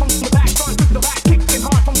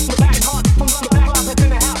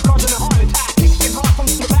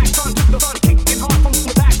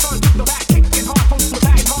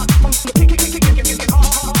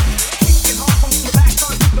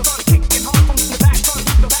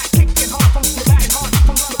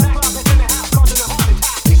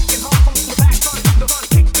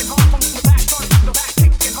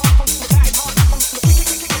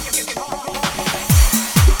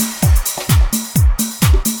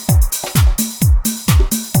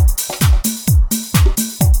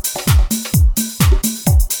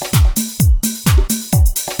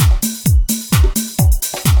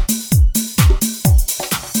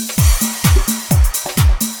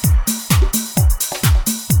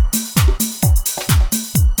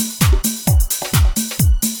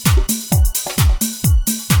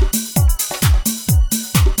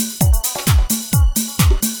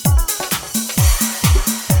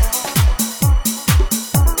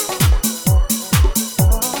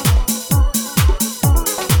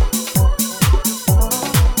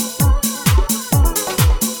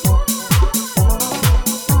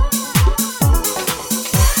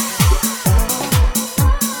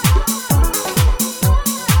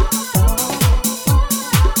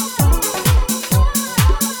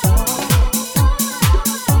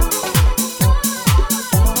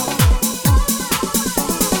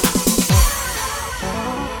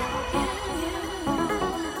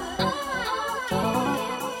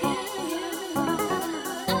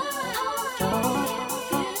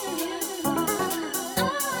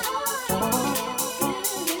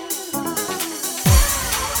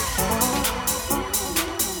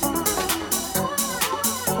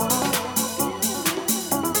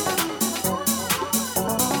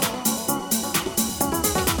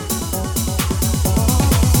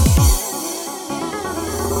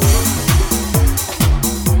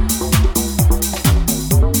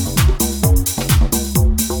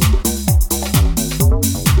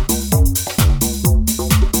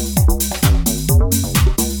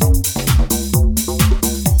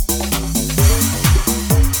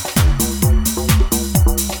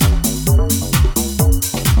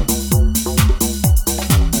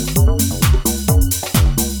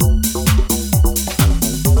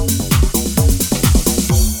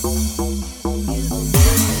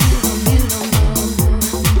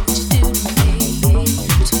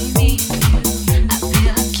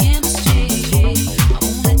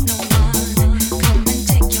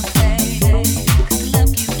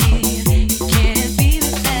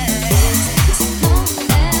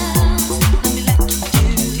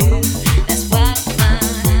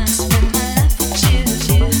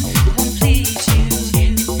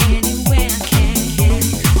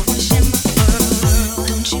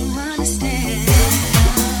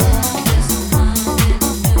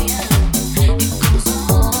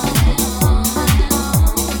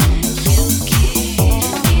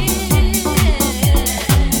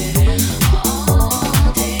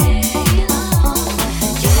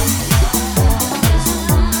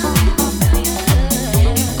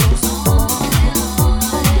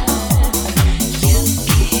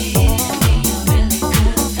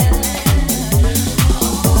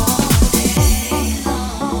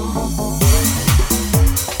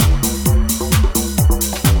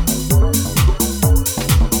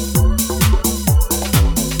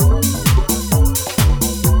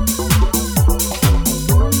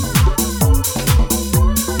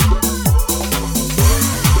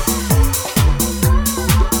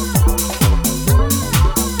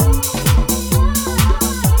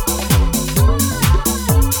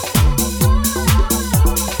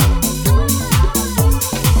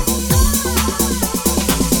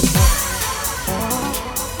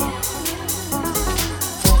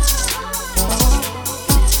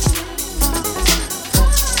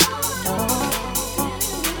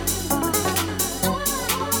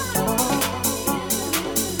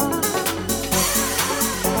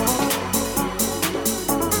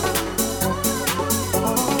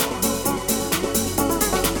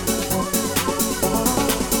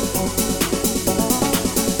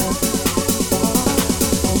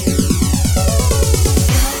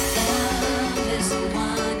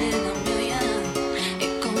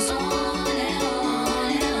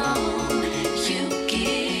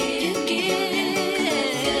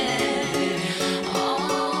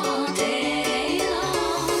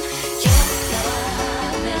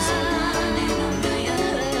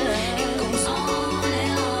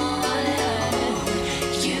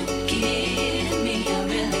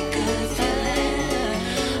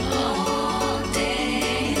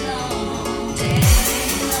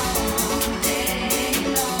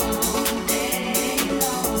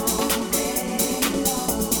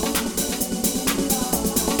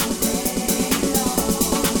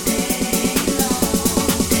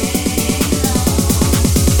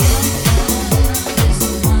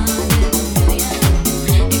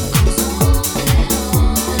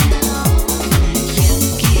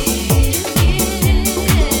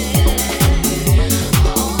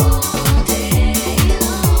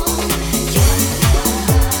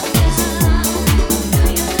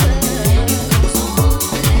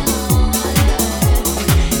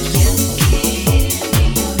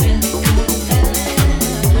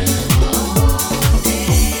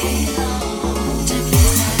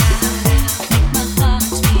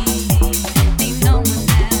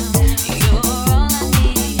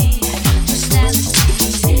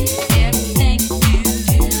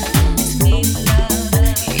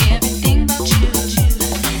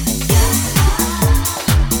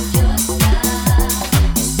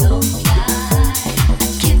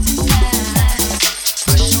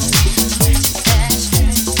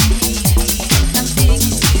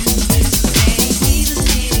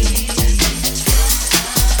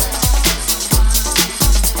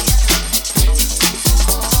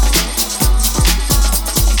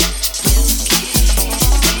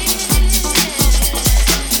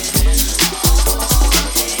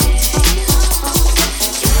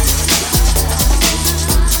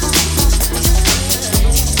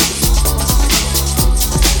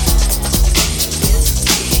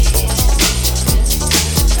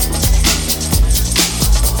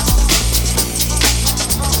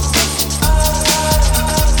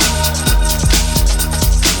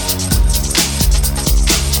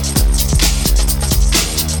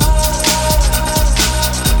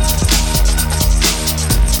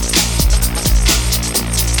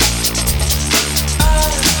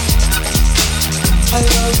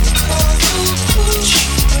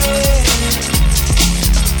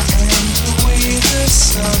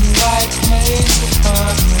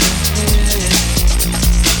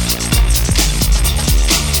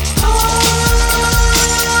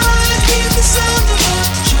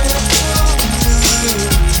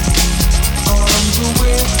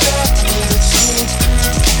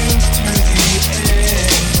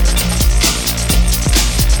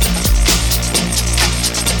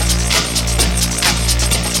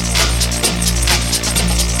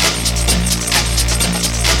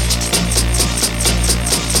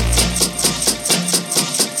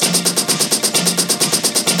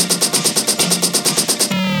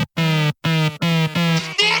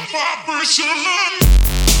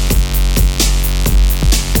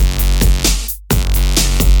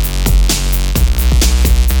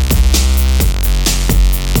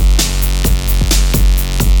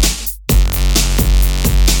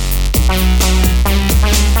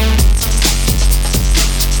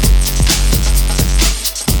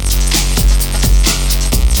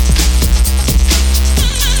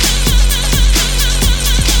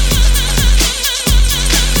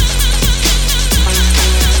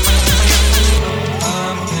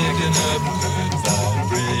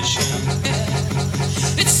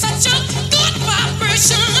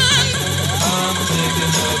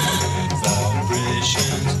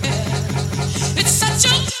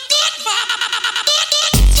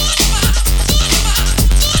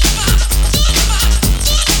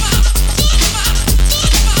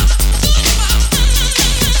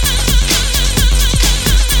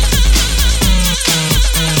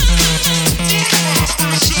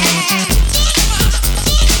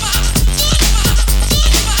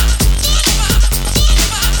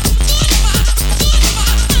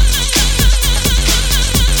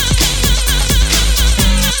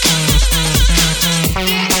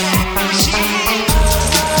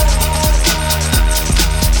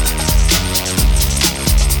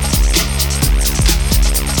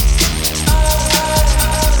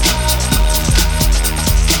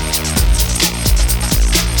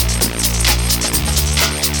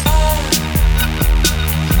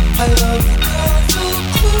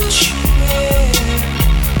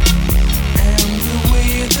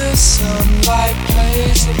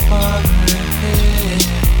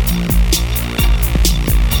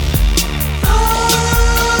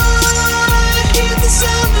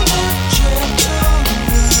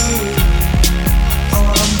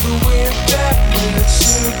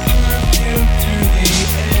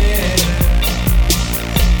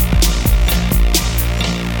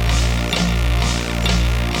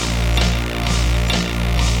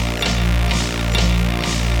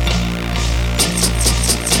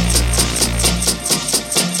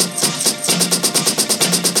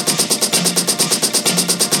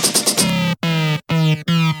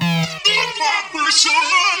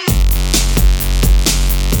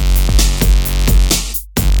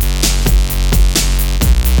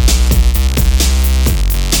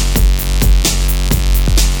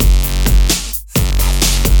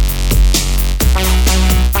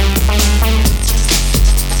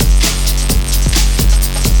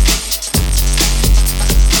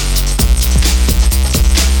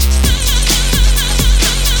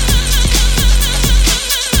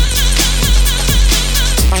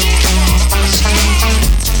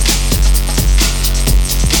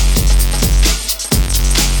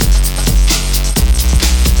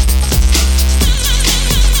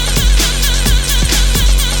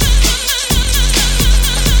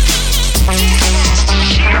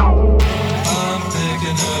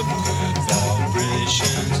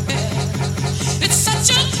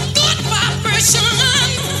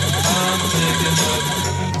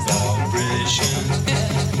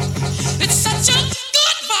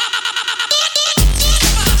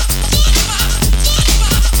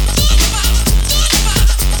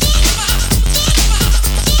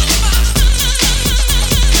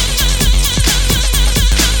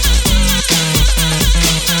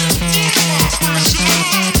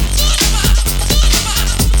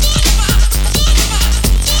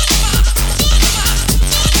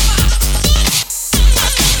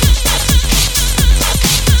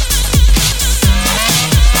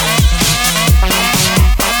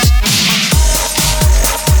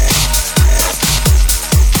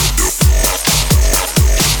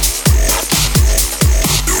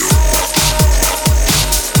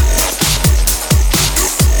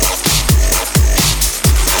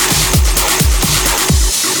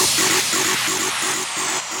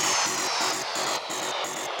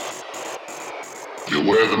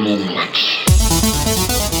 Beware the moonlight.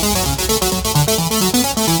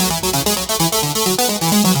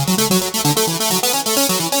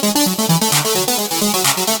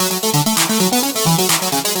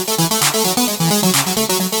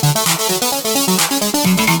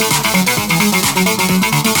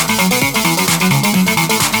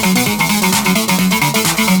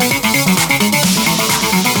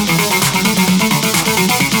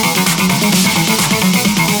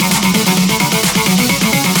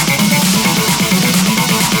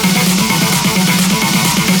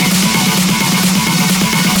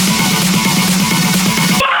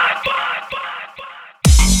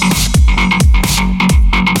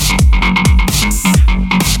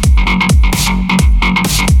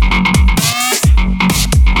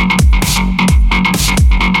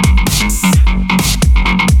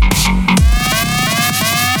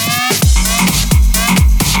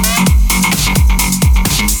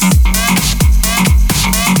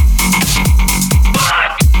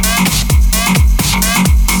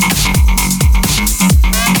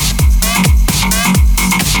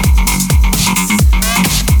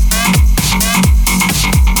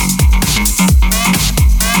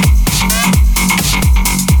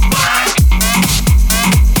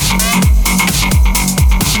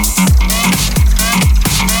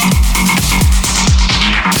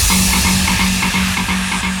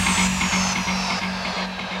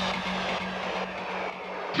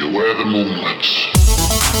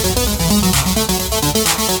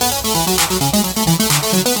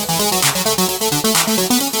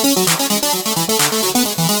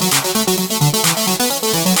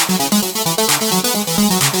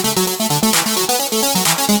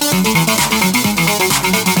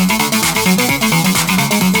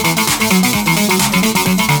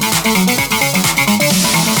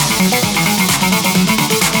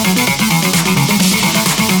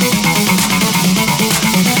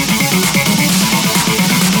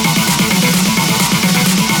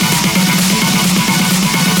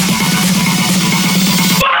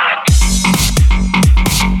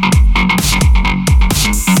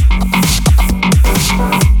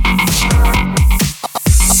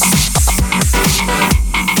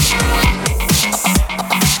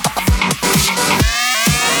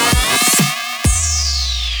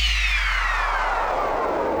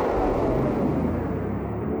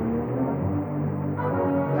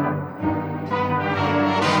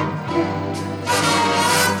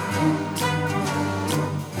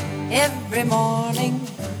 Every morning,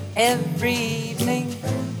 every evening,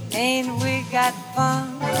 ain't we got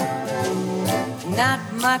fun? Not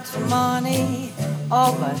much money,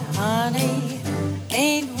 oh but honey,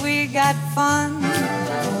 ain't we got fun?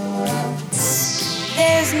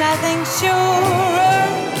 There's nothing surer,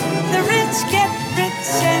 the rich get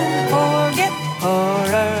rich and poor get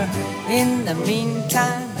poorer. In the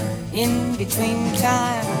meantime, in between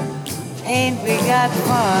time, ain't we got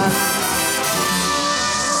fun?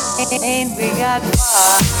 Ain't we got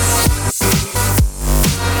fun?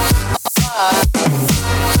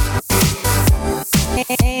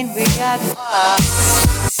 Ain't we got fun?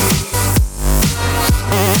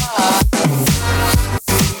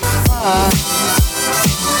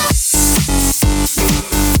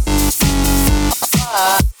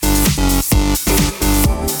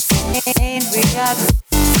 Ain't we got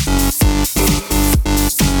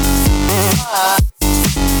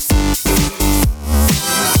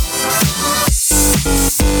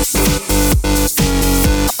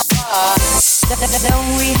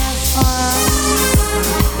don't we have fun?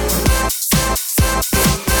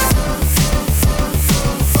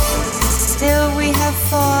 Still we have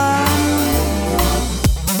fun.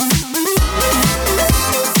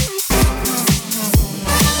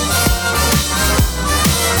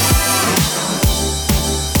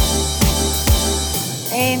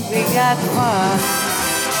 Ain't we got fun?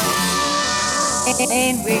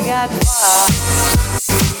 Ain't we got fun?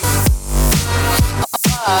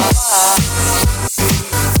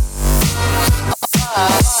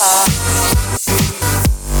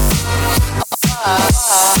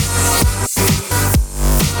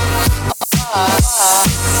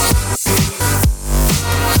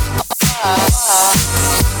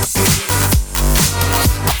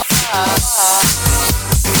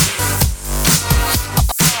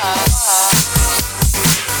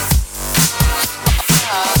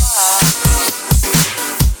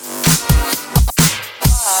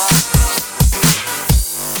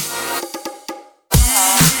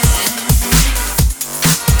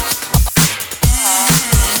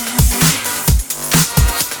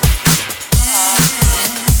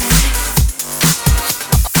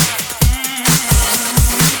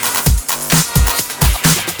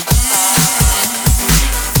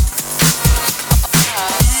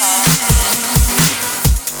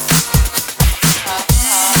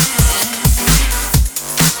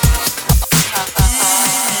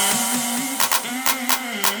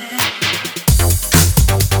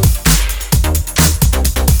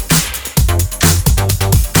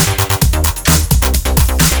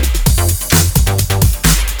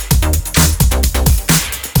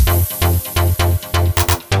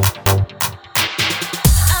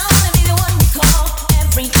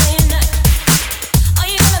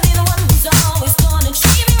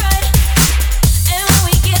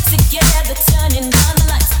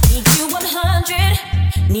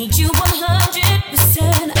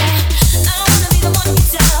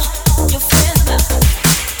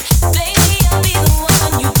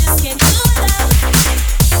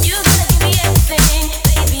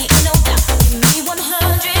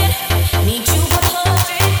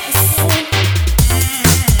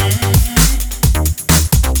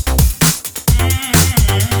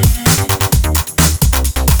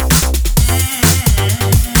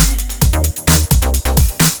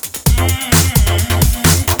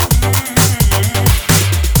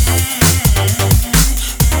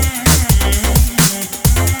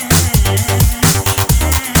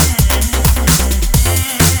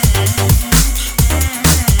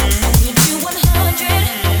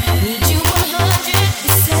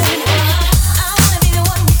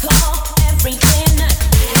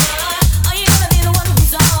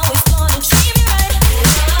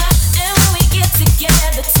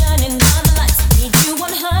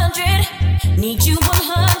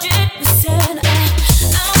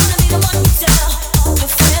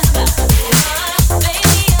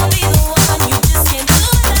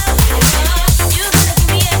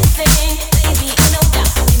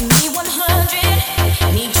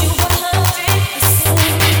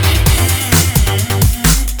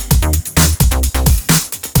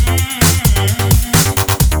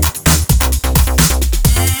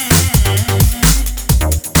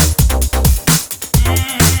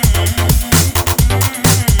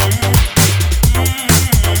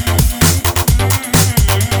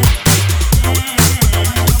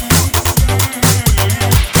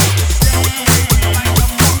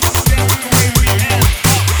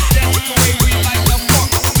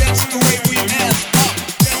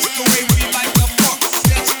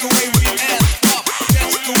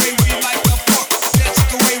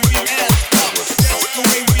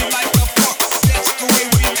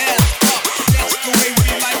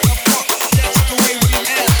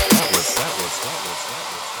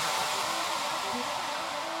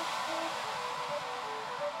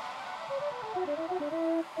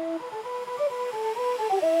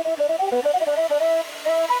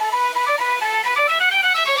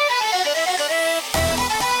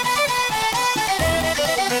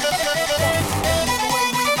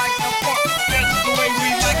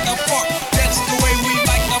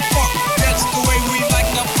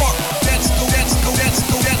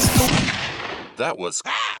 That was.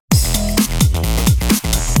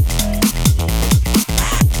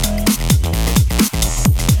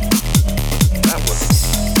 That was.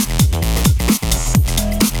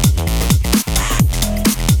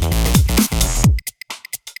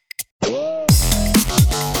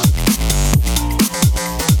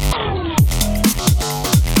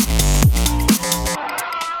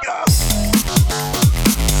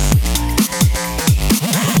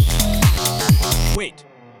 Wait.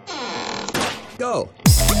 Go.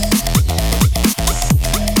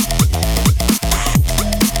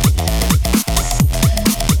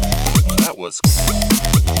 That was.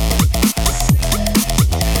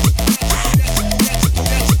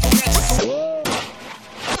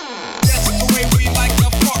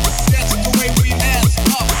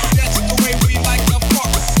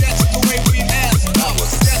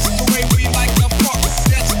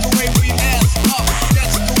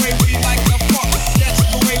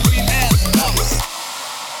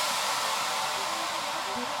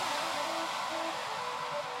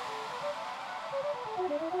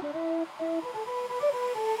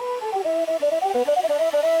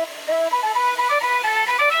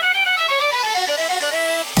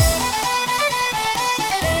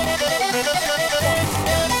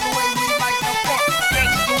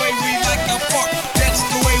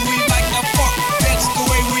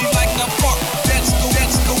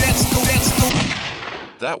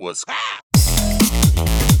 That was.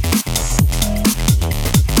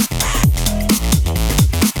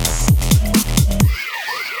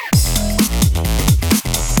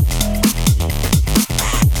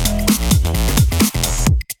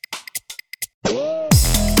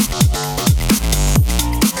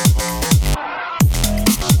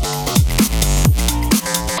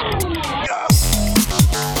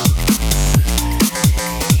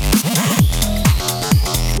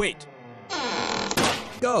 Wait.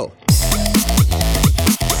 Go.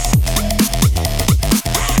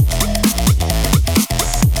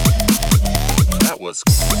 That was.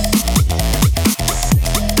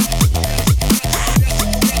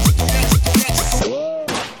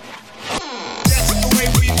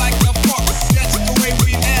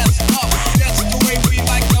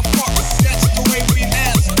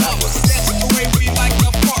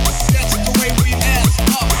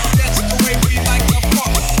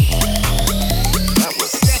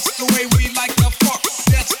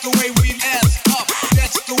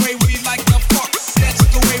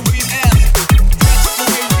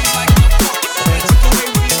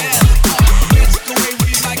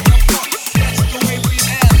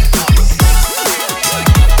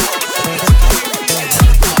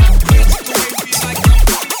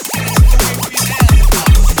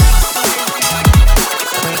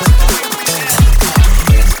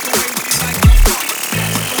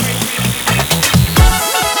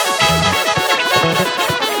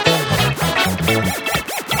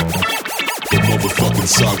 motherfucking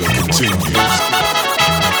saga continues.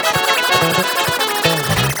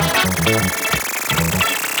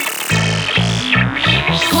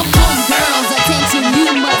 Come on, girls, attention, you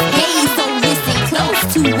must pay. So listen close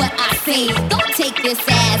to what I say. Don't take this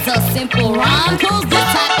as a simple rhyme, cause this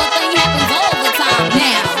type of thing happens all the time.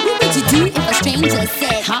 Now, what would you do if a stranger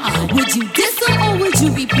said, huh? Would you diss them or would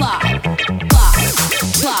you reply? Plot,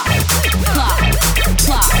 plot, plot,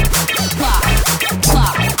 plot, plot, plot,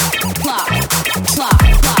 plot, plot,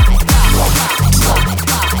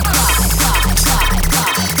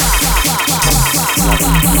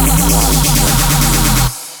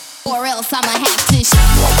 or else I'ma have to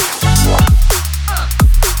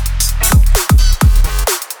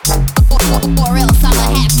or else I'ma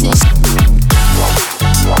have to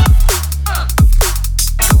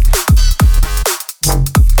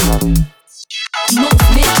most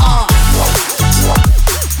men are.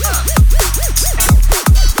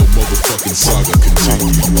 The motherfucking saga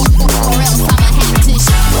continues. Or else I'ma have to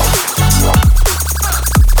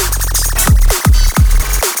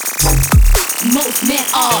most men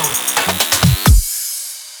are.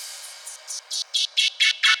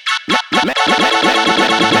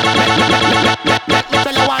 Let me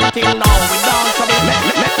tell you one thing now, we don't trouble.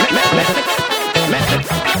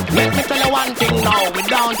 Let me tell you one thing now, we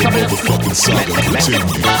don't trouble. The motherfucking saga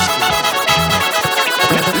continues.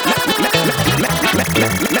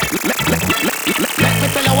 Let me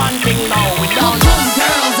tell you one thing now, we don't. Come on,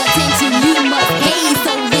 girls, attention, you must pay.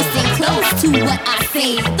 So listen close to what I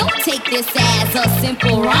say. Don't take this as a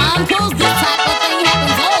simple rhyme, cause this type of thing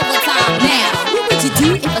happens all the time. Now, what would you do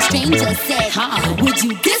if a stranger said, huh? Would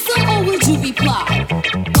you diss them or would you reply?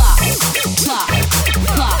 Plot, plot,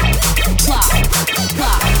 plot, plot, plot,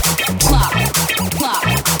 plot, plot, plot,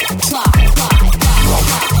 plot, plot,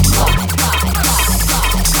 plot, plot.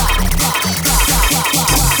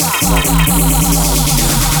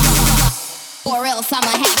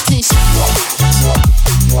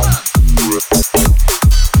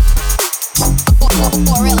 or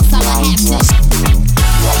else I'ma have to.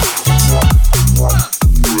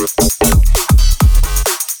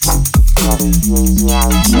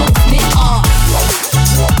 Movement on.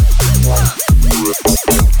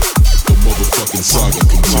 The motherfucking saga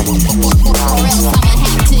continues. Or else I'ma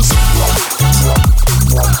have to.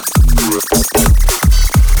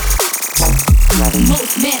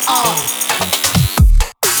 Movement on.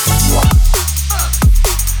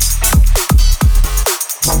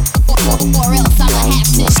 Or else I'ma have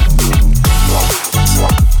to.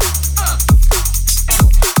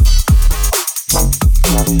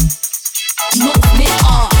 Movement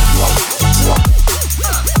on.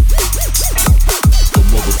 The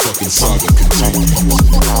motherfucking saga continues.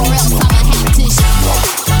 Or else I'ma have to.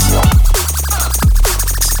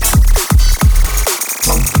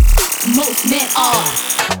 Movement on.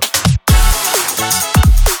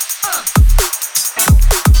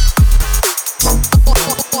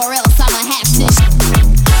 Or else I'ma have to.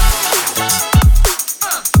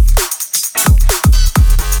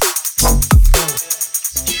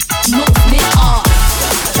 Movement on.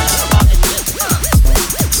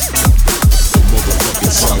 The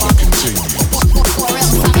motherfucking saga continues. Or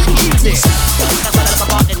else I'ma have to.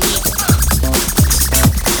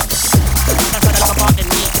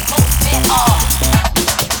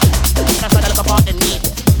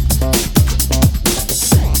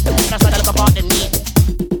 Movement on.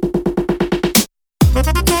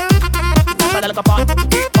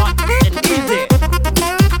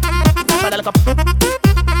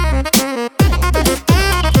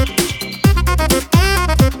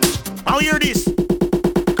 Now hear this.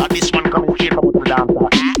 Got this one coming straight from the dancer.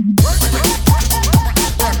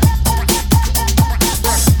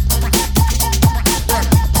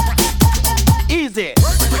 Easy.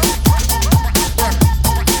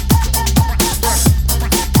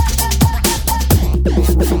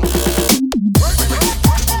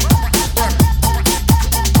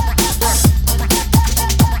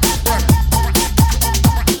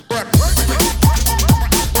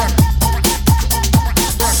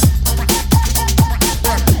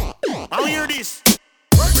 Now hear this.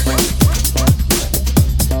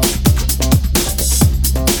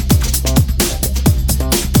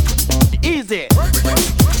 Easy.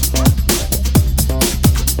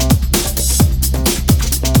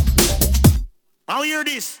 Now hear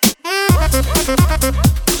this.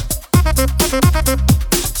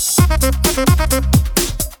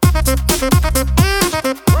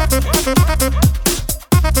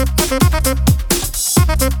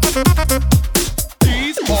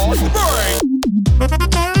 These balls burn.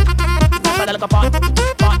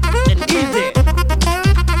 Easy.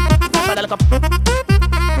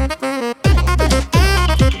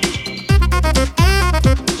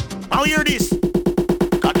 Now hear this.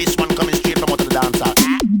 Got this one coming straight from out of the dancer.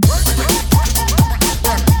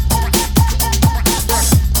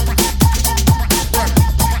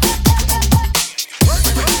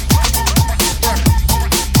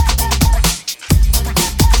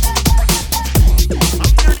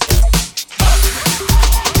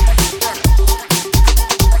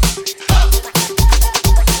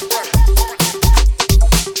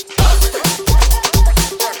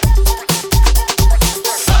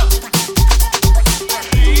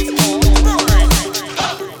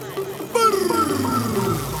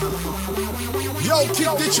 Yo, Kid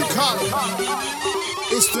Digital.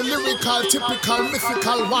 It's the lyrical, typical,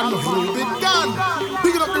 mythical one who be done.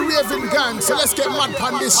 Picking up the raving gang, so let's get mad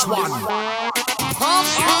on this one.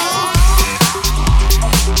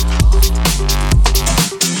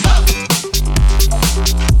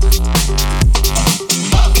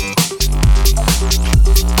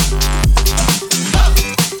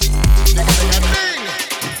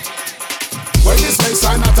 When this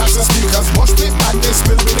baseline attacks the speakers, watch big madness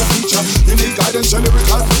will be the feature. You need guidance, your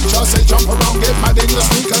lyrical preacher. Say jump around, get mad in the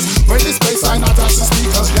speakers. When this baseline attacks the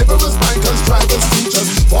speakers, laborers, bankers, drivers, teachers.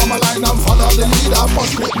 Form a line and follow the leader.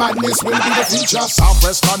 Watch big madness will be the feature.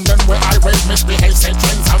 Southwest London, where I rate misbehave, say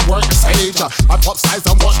trends and work the stage. I pop sides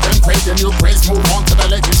and watch them praise the new praise. Move on to the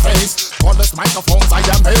legends face. Cordless microphones, I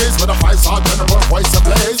am based with a 5-star general voice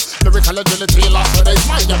ablaze. Lyrical agility, lost for days.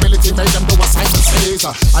 My ability made them do what Simon says.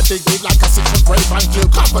 I dig deep like a citrus brave and kill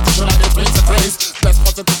competition like they praise the praise. Bless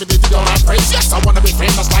positivity, do all I praise. Yes, I wanna be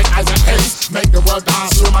famous like Isaac Hayes. Make the world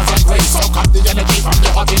dance, humans and grace. Soak up the energy from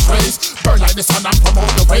the hottest rays. Burn like the sun and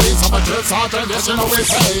promote the ways of a drill sergeant, yes, you know it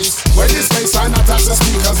pays. When this baseline attacks the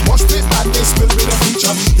speakers, watch bit madness will be the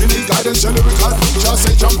feature. You need guidance, your lyrical preacher.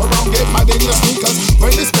 Say jump around, get mad in your sneakers.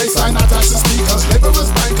 When this baseline attacks the speakers,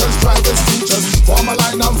 laborers, bankers, drivers, teachers. Form a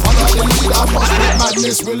line and follow the leader. Watch bit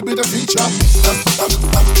madness will be the feature.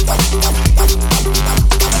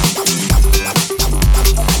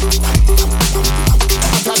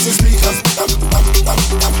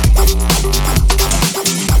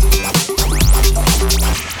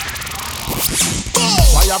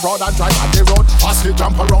 road and drive on the road. Fast it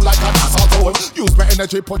jump around like an assault toad. Use my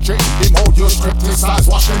energy, put you in the mode. Use criticize,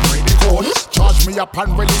 wash and bring the code. Charge me up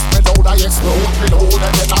and release me load. I explode, reload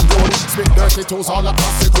and then unload. Spin dirty tools all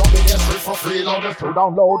across the globe. They get free for free, load it through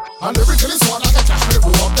download. And lyrically swan like a cash me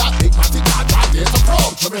room. That big party card, bad days to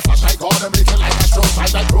probe. Show me flash like God and make it like a stroke.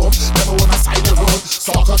 Find like chrome, never wanna side the road.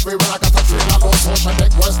 Stalkers me when I got a trailer load. Social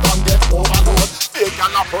networks done get overload. Big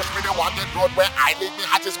gal approach me, they want the road where I live. Me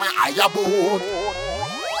hatches where I abode.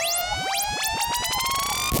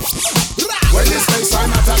 When this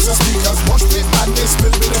baseline attacks the speakers, mosh pit madness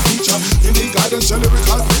will be the feature. You need guidance, your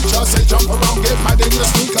lyrical preacher. Say jump around, get mad in your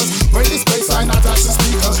sneakers. When this baseline attacks the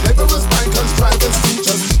speakers, laborers, bankers, drivers,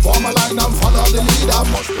 teachers. Form a line and follow the leader.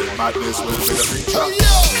 Mosh pit madness will be the feature.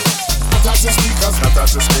 Attach the speakers,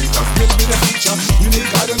 will be the feature. You need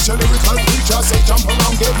guidance, your lyrical preacher. Say jump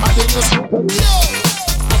around, get mad in your sneakers.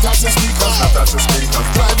 Attach the speakers,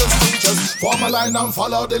 drivers, teachers. Form a line and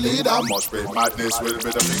follow the leader. Mosh pit madness will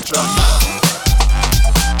be the feature.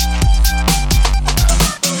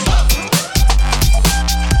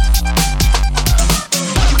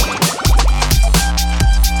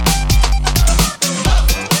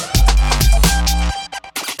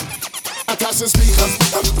 Attach the speakers.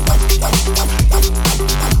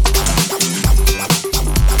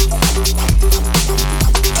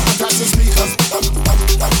 Attach the speakers.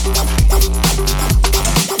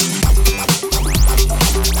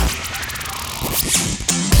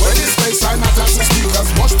 When this baseline attach the speakers,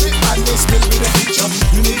 mosh pit madness will be the feature.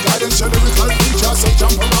 You need guidance, your lyrical preacher. Say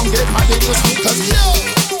jump around, get mad in your sneakers.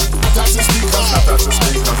 Attach the speakers,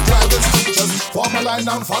 drivers, teachers. Form a line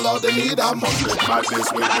and follow the leader. Mosh pit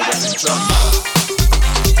madness will be the feature.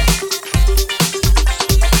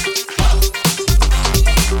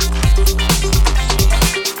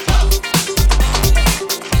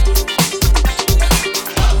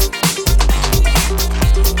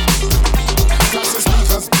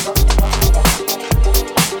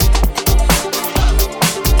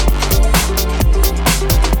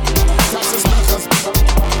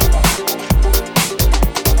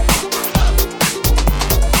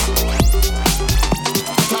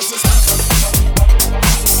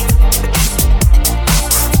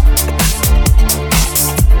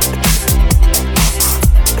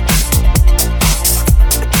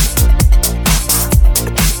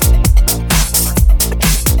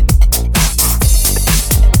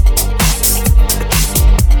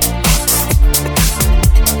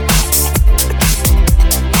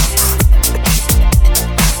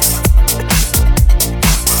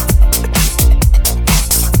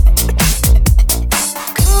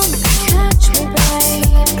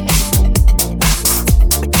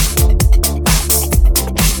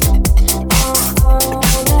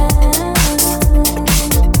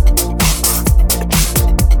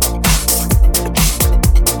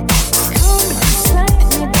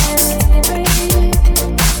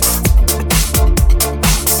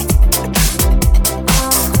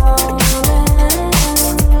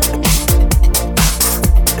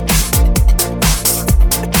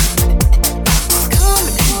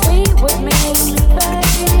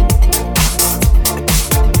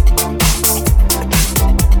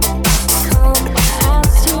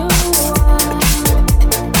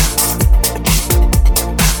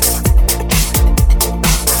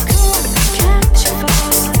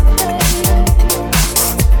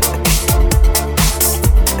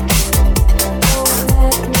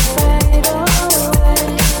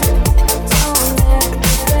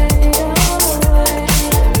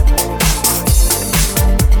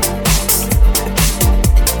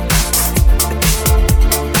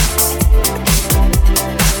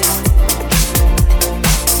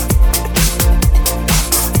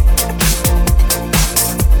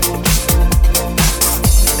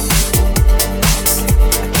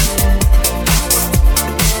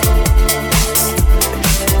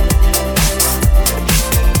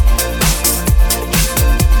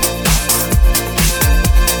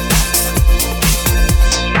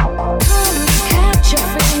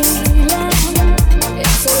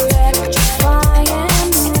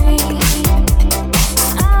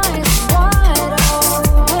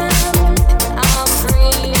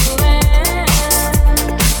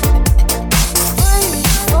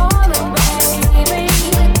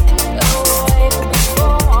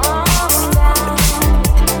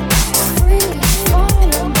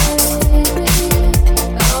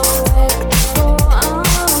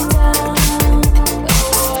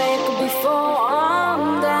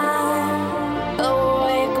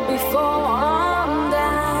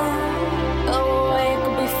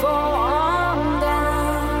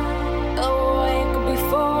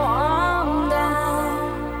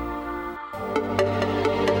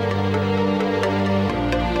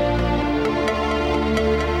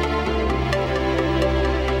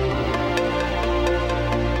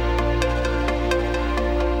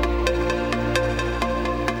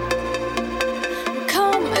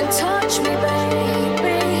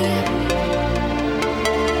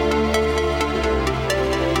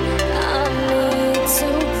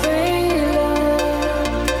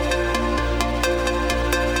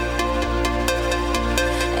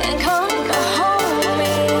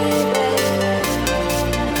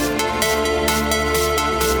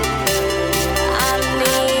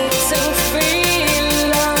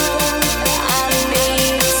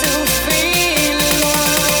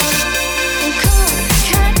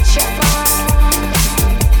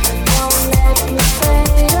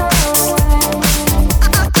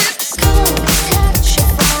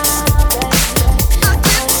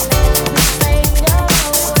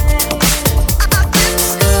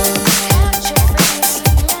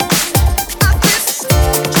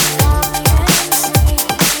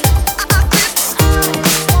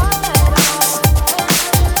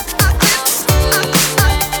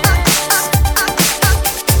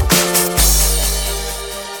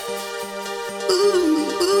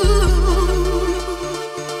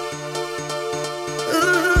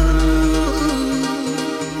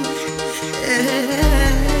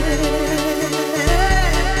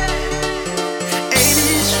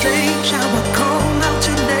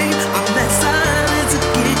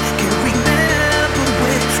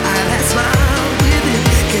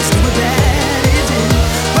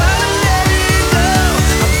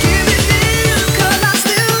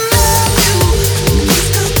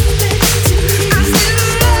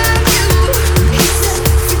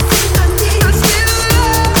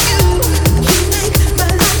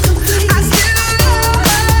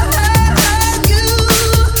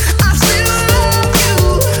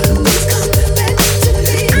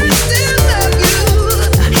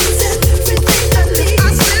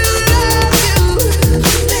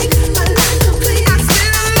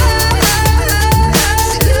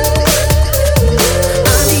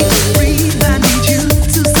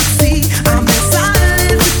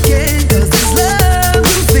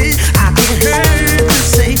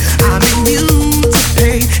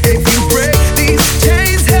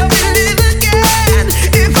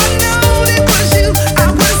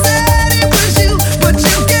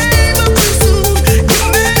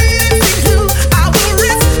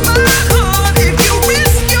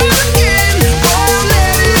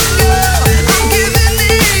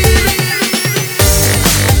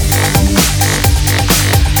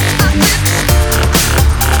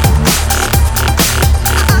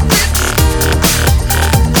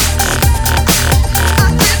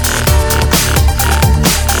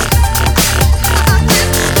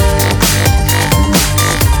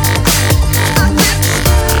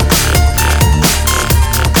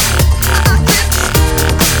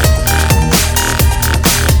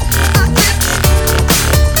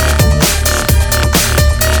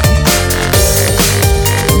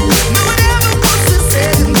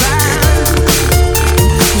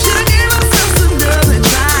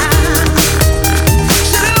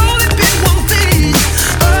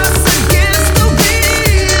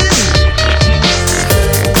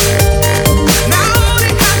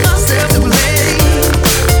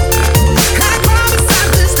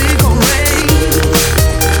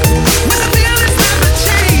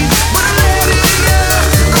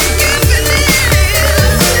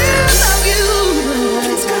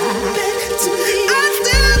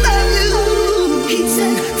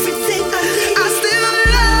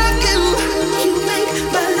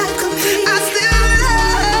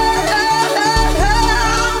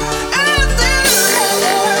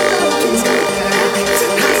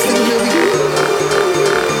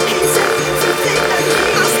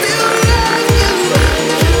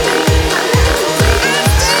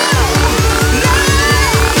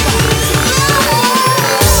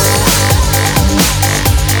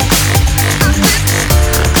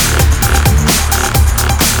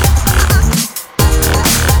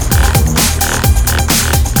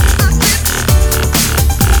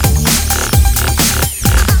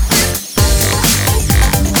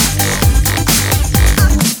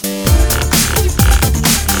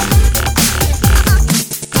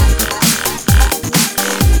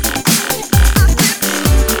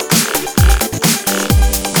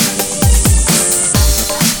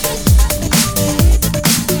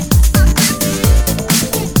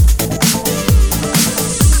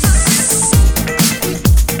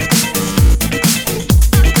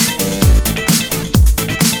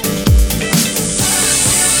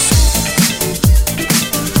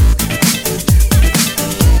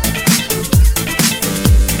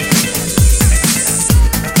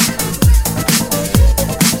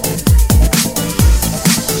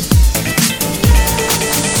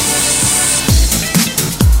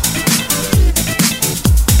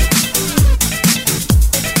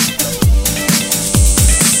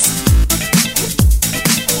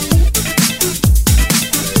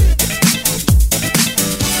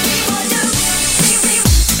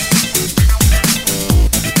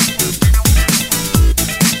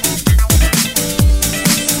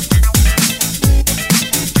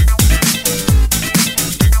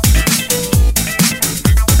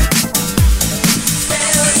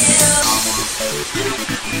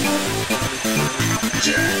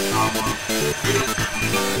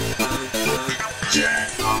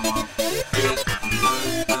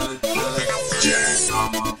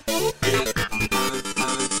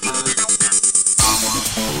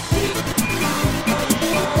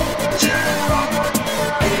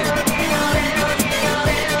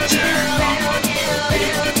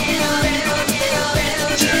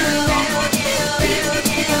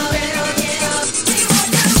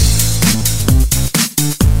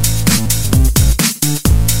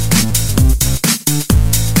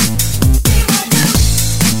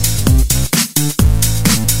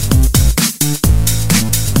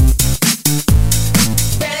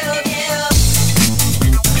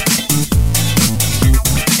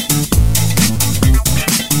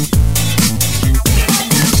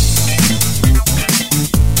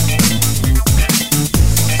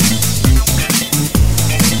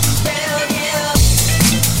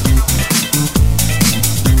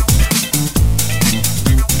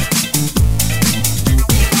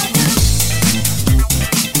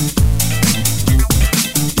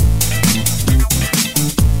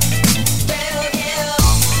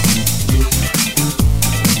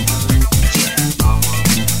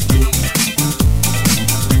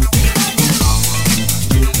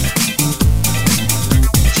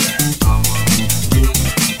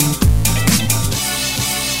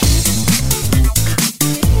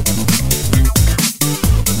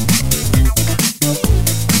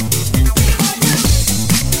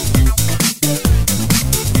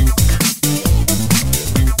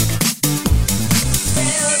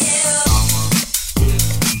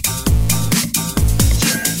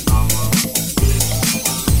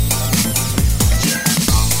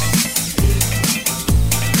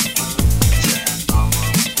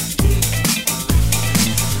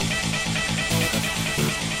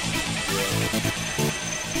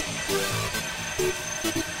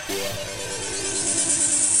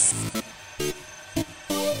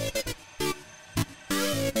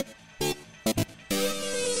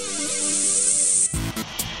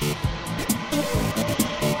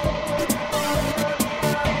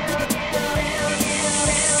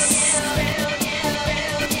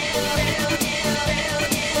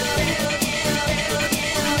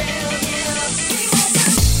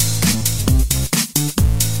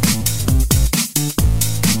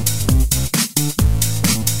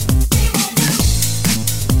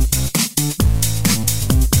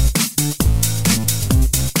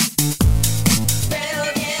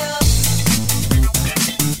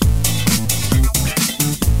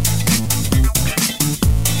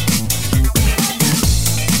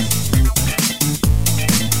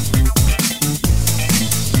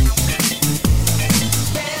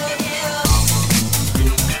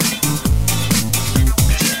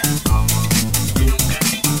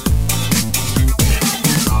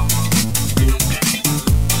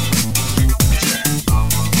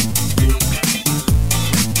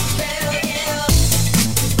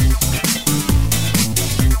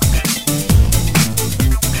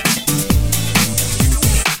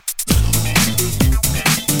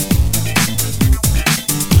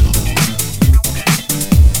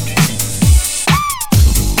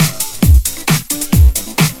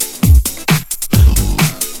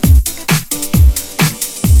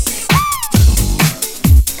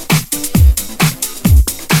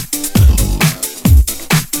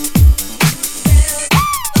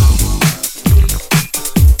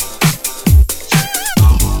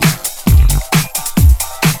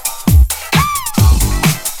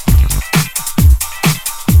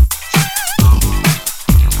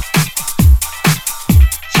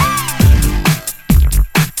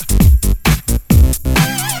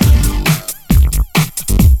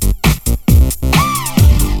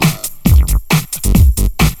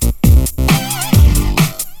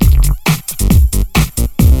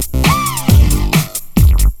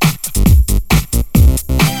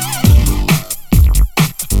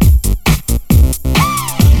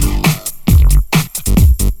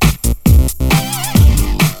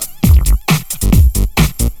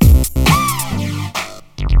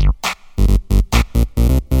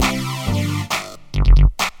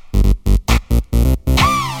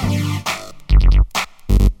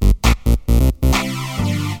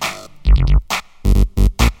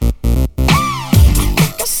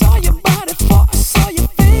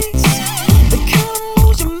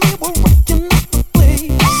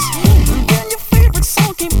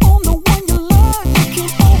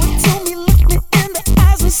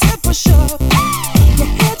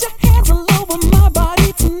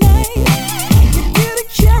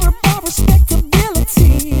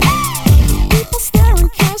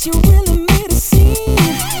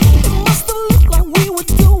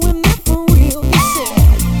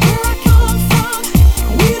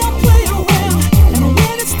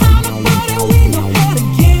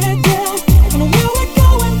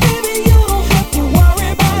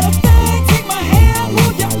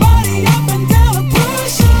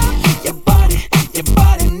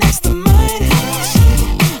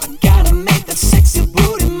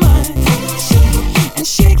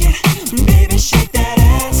 shake it, baby.